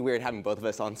shortly. It seemed weird having both of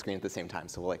us on screen at the same time,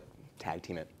 so we'll tag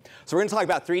team it. So we're going to talk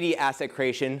about 3D asset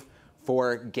creation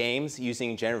for games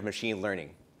using generative machine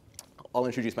learning. I'll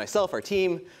introduce myself, our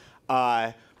team.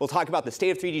 We'll talk about the state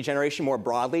of 3D generation more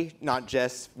broadly, not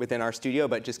just within our studio,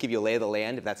 but just give you a lay of the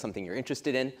land if that's something you're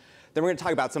interested in. Then we're going to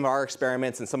talk about some of our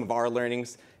experiments and some of our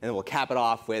learnings, and then we'll cap it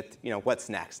off with what's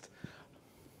next.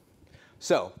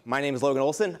 So my name is Logan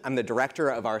Olson. I'm the director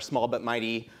of our small but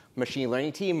mighty machine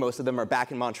learning team. Most of them are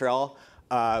back in Montreal.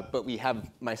 But we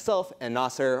have myself and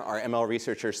Nasser, our ML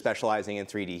researcher specializing in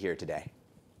 3D here today.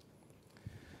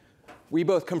 We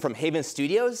both come from Haven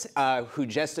Studios, who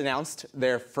just announced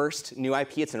their first new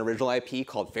IP. It's an original IP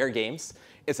called Fair Games.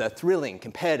 It's a thrilling,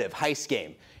 competitive heist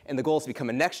game. And the goal is to become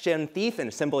a next-gen thief and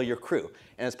assemble your crew.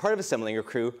 And as part of assembling your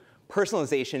crew,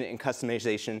 personalization and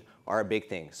customization are a big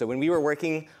thing. So when we were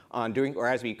working on doing, or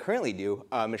as we currently do,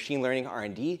 machine learning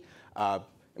R&D, and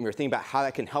we were thinking about how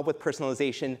that can help with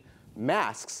personalization,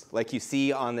 masks, like you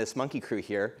see on this monkey crew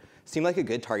here, seem like a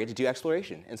good target to do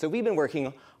exploration. And so we've been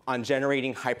working on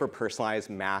generating hyper-personalized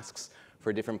masks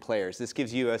for different players. This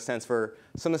gives you a sense for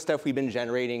some of the stuff we've been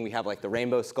generating. We have like the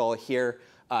rainbow skull here.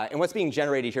 And what's being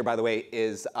generated here, by the way,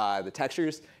 is the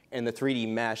textures and the 3D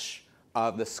mesh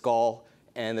of the skull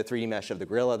and the 3D mesh of the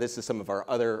gorilla. This is some of our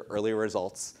other earlier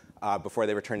results before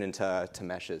they were turned into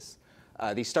meshes.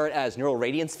 These start as neural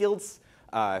radiance fields.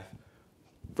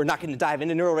 We're not going to dive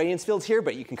into neural radiance fields here,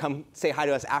 but you can come say hi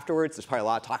to us afterwards. There's probably a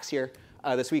lot of talks here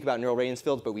this week about neural radiance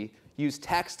fields, but we use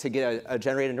text to get a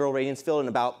generated neural radiance field in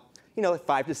about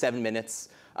 5 to 7 minutes.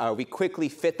 We quickly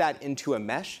fit that into a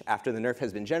mesh after the nerf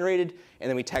has been generated, and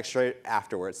then we texture it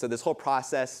afterwards. So this whole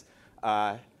process,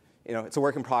 it's a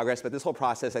work in progress, but this whole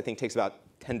process, I think, takes about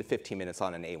 10 to 15 minutes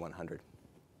on an A100.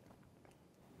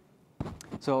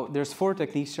 So there's 4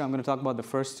 techniques here. I'm going to talk about the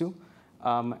first 2.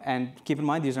 And keep in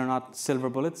mind, these are not silver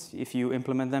bullets. If you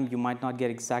implement them, you might not get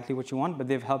exactly what you want, but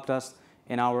they've helped us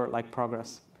in our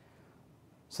progress.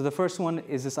 So the first one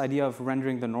is this idea of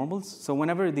rendering the normals. So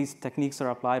whenever these techniques are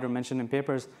applied or mentioned in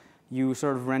papers, you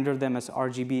sort of render them as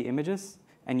RGB images,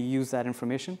 and you use that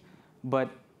information. But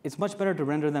it's much better to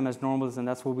render them as normals, and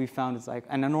that's what we found. It's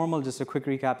and a normal, just a quick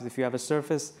recap, is if you have a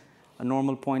surface, a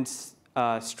normal points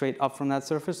straight up from that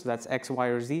surface, so that's X, Y,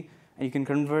 or Z, and you can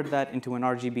convert that into an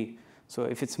RGB. So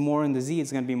if it's more in the Z,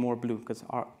 it's going to be more blue, because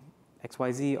X,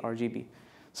 Y, Z, RGB.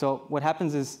 So what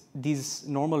happens is these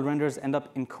normal renders end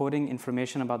up encoding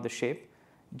information about the shape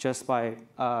just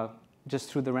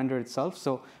through the render itself.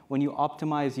 So when you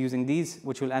optimize using these,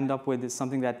 what you'll end up with is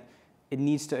something that it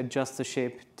needs to adjust the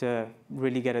shape to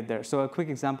really get it there. So a quick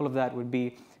example of that would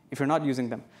be if you're not using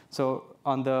them. So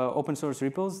on the open source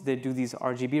repos, they do these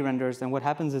RGB renders. And what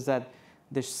happens is that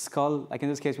the skull, like in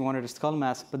this case, we wanted a skull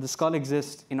mask, but the skull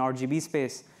exists in RGB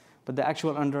space, but the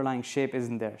actual underlying shape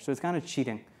isn't there. So it's kind of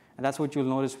cheating. And that's what you'll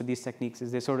notice with these techniques,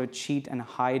 is they sort of cheat and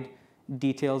hide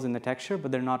details in the texture,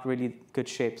 but they're not really good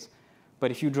shapes. But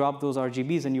if you drop those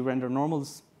RGBs and you render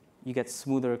normals, you get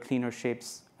smoother, cleaner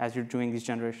shapes as you're doing these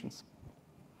generations.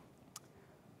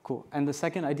 Cool. And the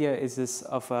second idea is this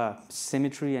of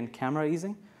symmetry and camera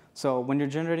easing. So when you're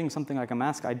generating something like a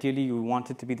mask, ideally you want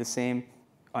it to be the same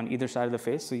on either side of the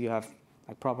face, so you have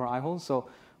proper eye holes. So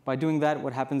by doing that,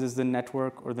 what happens is the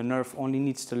network or the nerf only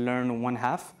needs to learn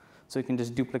 1/2, so you can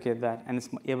just duplicate that, and it's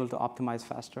able to optimize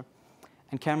faster.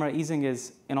 And camera easing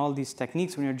is, in all these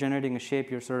techniques, when you're generating a shape,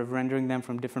 you're sort of rendering them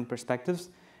from different perspectives.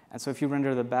 And so if you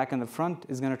render the back and the front,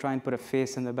 it's going to try and put a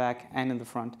face in the back and in the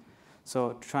front.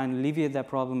 So to try and alleviate that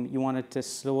problem, you want it to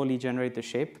slowly generate the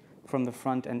shape from the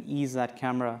front and ease that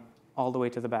camera all the way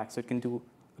to the back so it can do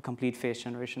a complete face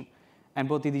generation. And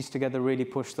both of these together really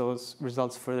push those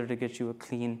results further to get you a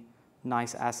clean,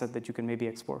 nice asset that you can maybe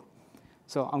export.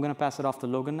 So I'm going to pass it off to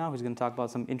Logan now, who's going to talk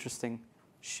about some interesting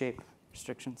shape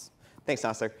restrictions. Thanks,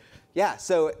 Nasser. Yeah,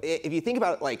 so if you think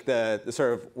about like the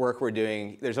sort of work we're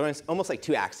doing, there's almost like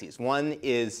two axes. One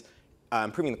is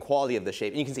improving the quality of the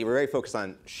shape. And you can see we're very focused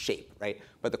on shape, right?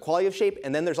 But the quality of shape,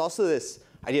 and then there's also this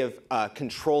idea of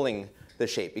controlling the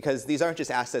shape, because these aren't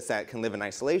just assets that can live in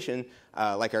isolation.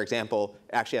 Like our example,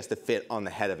 it actually has to fit on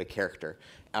the head of a character.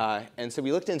 And so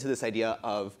we looked into this idea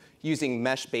of using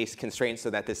mesh-based constraints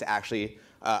so that this actually,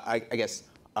 I guess,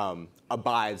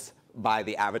 abides by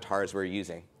the avatars we're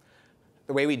using.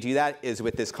 The way we do that is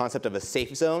with this concept of a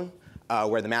safe zone,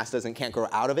 where the mask can't grow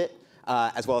out of it,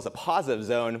 as well as a positive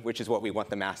zone, which is what we want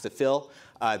the mask to fill.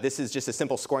 This is just a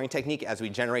simple scoring technique. As we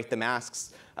generate the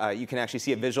masks, you can actually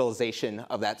see a visualization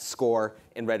of that score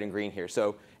in red and green here.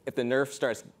 So if the nerf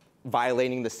starts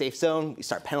violating the safe zone, we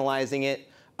start penalizing it.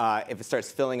 If it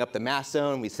starts filling up the mask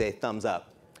zone, we say thumbs up.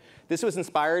 This was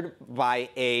inspired by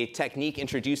a technique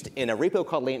introduced in a repo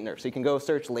called latent nerf. So you can go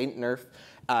search latent nerf.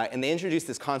 And they introduced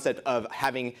this concept of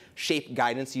having shape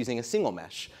guidance using a single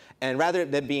mesh. And rather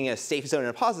than being a safe zone and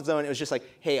a positive zone, it was just like,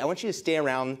 hey, I want you to stay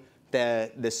around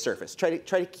this surface. Try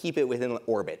to keep it within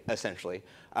orbit, essentially.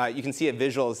 You can see a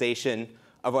visualization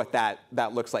of what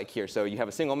that looks like here. So you have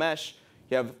a single mesh.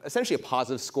 You have essentially a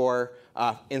positive score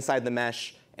inside the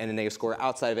mesh and a negative score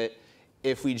outside of it.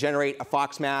 If we generate a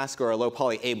Fox mask or a low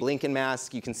poly Abe Lincoln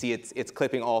mask, you can see it's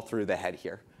clipping all through the head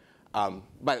here.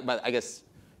 But I guess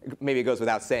maybe it goes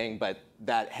without saying, but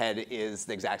that head is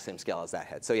the exact same scale as that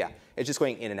head. So yeah, it's just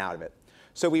going in and out of it.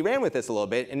 So we ran with this a little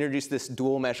bit, introduced this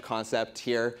dual mesh concept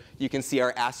here. You can see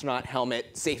our astronaut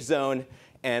helmet safe zone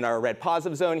and our red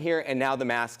positive zone here. And now the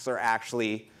masks are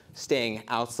actually staying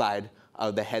outside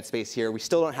of the head space here. We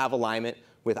still don't have alignment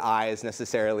with eyes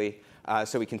necessarily.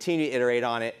 So we continue to iterate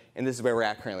on it. And this is where we're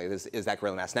at currently. This is that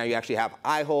gorilla mask. Now you actually have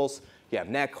eye holes. You have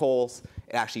neck holes.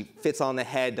 It actually fits on the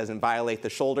head, doesn't violate the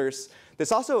shoulders.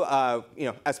 This also,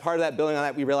 as part of that, building on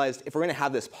that, we realized if we're going to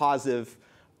have this positive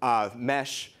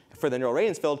mesh for the neural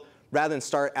radiance field, rather than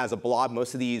start as a blob,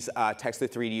 most of these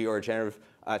text-to-3D or generative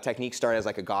techniques start as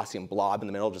like a Gaussian blob in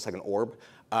the middle, just like an orb.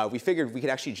 We figured we could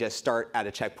actually just start at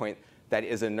a checkpoint that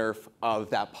is a nerf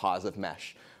of that positive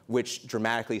mesh, which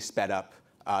dramatically sped up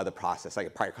the process. Like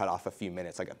it probably cut off a few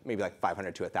minutes, maybe like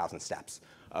 500 to 1,000 steps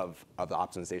of the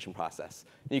optimization process.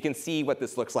 And you can see what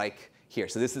this looks like here.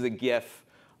 So this is a GIF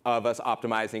of us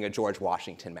optimizing a George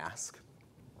Washington mask.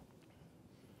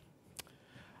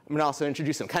 I'm going to also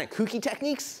introduce some kind of kooky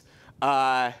techniques. It's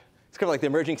kind of like the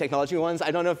emerging technology ones. I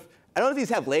don't know if these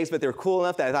have legs, but they're cool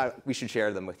enough that I thought we should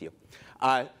share them with you.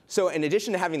 So in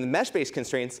addition to having the mesh-based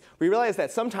constraints, we realized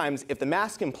that sometimes if the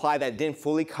mask implied that it didn't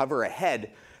fully cover a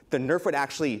head, the nerf would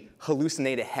actually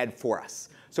hallucinate a head for us.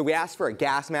 So we asked for a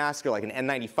gas mask or like an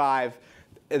N95.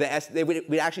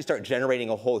 We'd actually start generating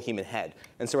a whole human head.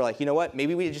 And so we're like, you know what?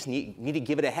 Maybe we just need to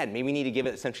give it a head. Maybe we need to give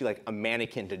it essentially like a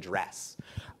mannequin to dress.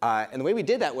 And the way we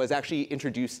did that was actually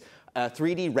introduce a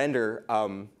 3D render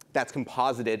that's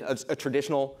composited, a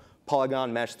traditional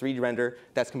polygon mesh 3D render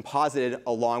that's composited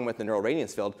along with the neural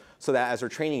radiance field, so that as we're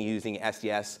training using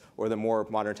SDS or the more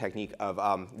modern technique of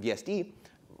VSD,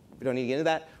 we don't need to get into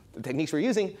that, the techniques we're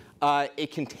using,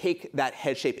 it can take that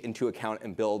head shape into account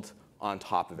and build on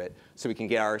top of it. So we can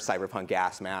get our cyberpunk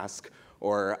gas mask,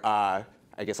 or I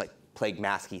guess like plague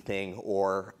masky thing,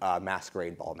 or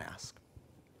masquerade ball mask.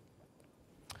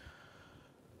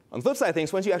 On the flip side of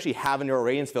things, once you actually have a neural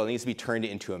radiance field, it needs to be turned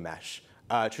into a mesh.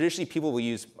 Traditionally, people will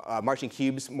use marching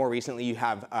cubes. More recently, you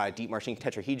have deep marching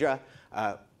tetrahedra.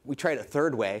 We tried a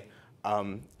third way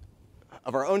of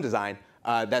our own design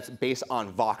that's based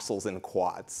on voxels and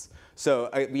quads. So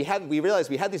we realized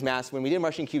we had these masks. When we did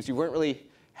marching cubes, we weren't really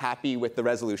happy with the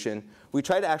resolution. We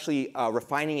tried actually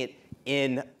refining it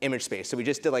in image space. So we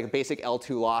just did like a basic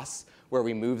L2 loss where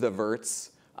we move the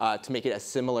verts to make it as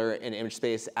similar in image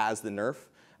space as the nerf.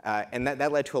 And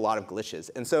that led to a lot of glitches.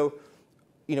 And so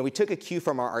we took a cue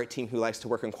from our art team who likes to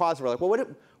work in quads. We're like, well,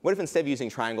 what if instead of using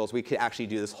triangles, we could actually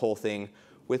do this whole thing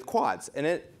with quads?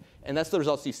 And that's the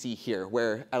results you see here,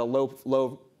 where at a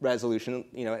low resolution,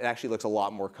 it actually looks a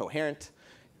lot more coherent.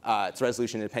 It's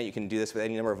resolution independent. You can do this with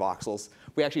any number of voxels.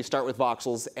 We actually start with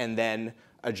voxels and then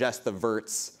adjust the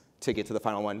verts to get to the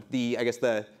final one. I guess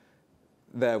the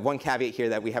one caveat here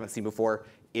that we haven't seen before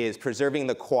is preserving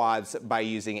the quads by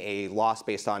using a loss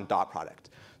based on dot product.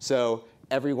 So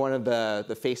every one of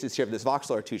the faces here of this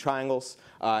voxel are two triangles.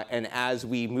 And as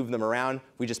we move them around,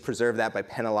 we just preserve that by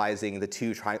penalizing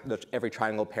every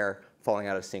triangle pair falling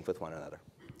out of sync with one another.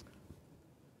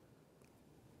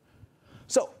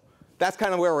 So that's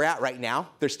kind of where we're at right now.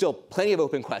 There's still plenty of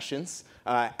open questions.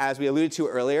 As we alluded to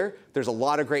earlier, there's a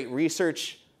lot of great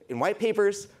research in white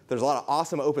papers. There's a lot of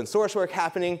awesome open source work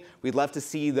happening. We'd love to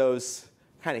see those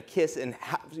kind of kiss, and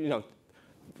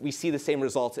we see the same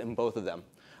results in both of them.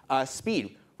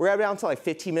 Speed, we're down to like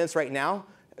 15 minutes right now.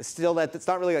 Still, it's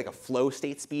not really like a flow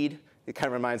state speed. It kind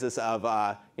of reminds us of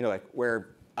like where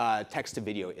text to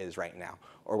video is right now,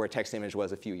 or where text to image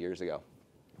was a few years ago.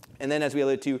 And then, as we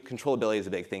alluded to, controllability is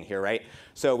a big thing here, right?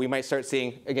 So we might start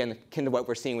seeing, again, akin to what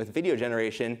we're seeing with video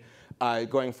generation,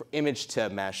 going from image to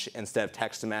mesh instead of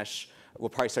text to mesh. We'll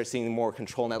probably start seeing more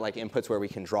control net-like inputs where we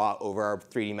can draw over our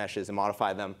 3D meshes and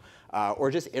modify them, or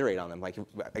just iterate on them. Like,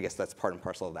 I guess that's part and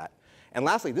parcel of that. And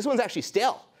lastly, this one's actually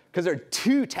stale, because there are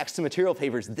 2 text-to-material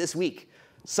papers this week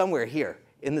somewhere here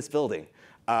in this building.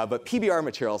 But PBR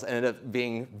materials ended up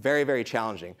being very, very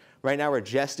challenging. Right now, we're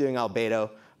just doing albedo.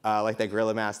 Like that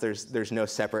Gorilla Mask, there's no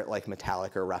separate like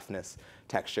metallic or roughness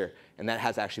texture. And that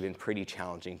has actually been pretty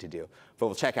challenging to do. But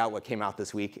we'll check out what came out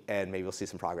this week, and maybe we'll see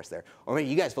some progress there. Or maybe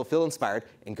you guys will feel inspired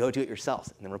and go do it yourselves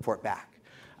and then report back.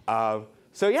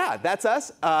 So yeah, that's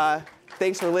us.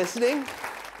 Thanks for listening.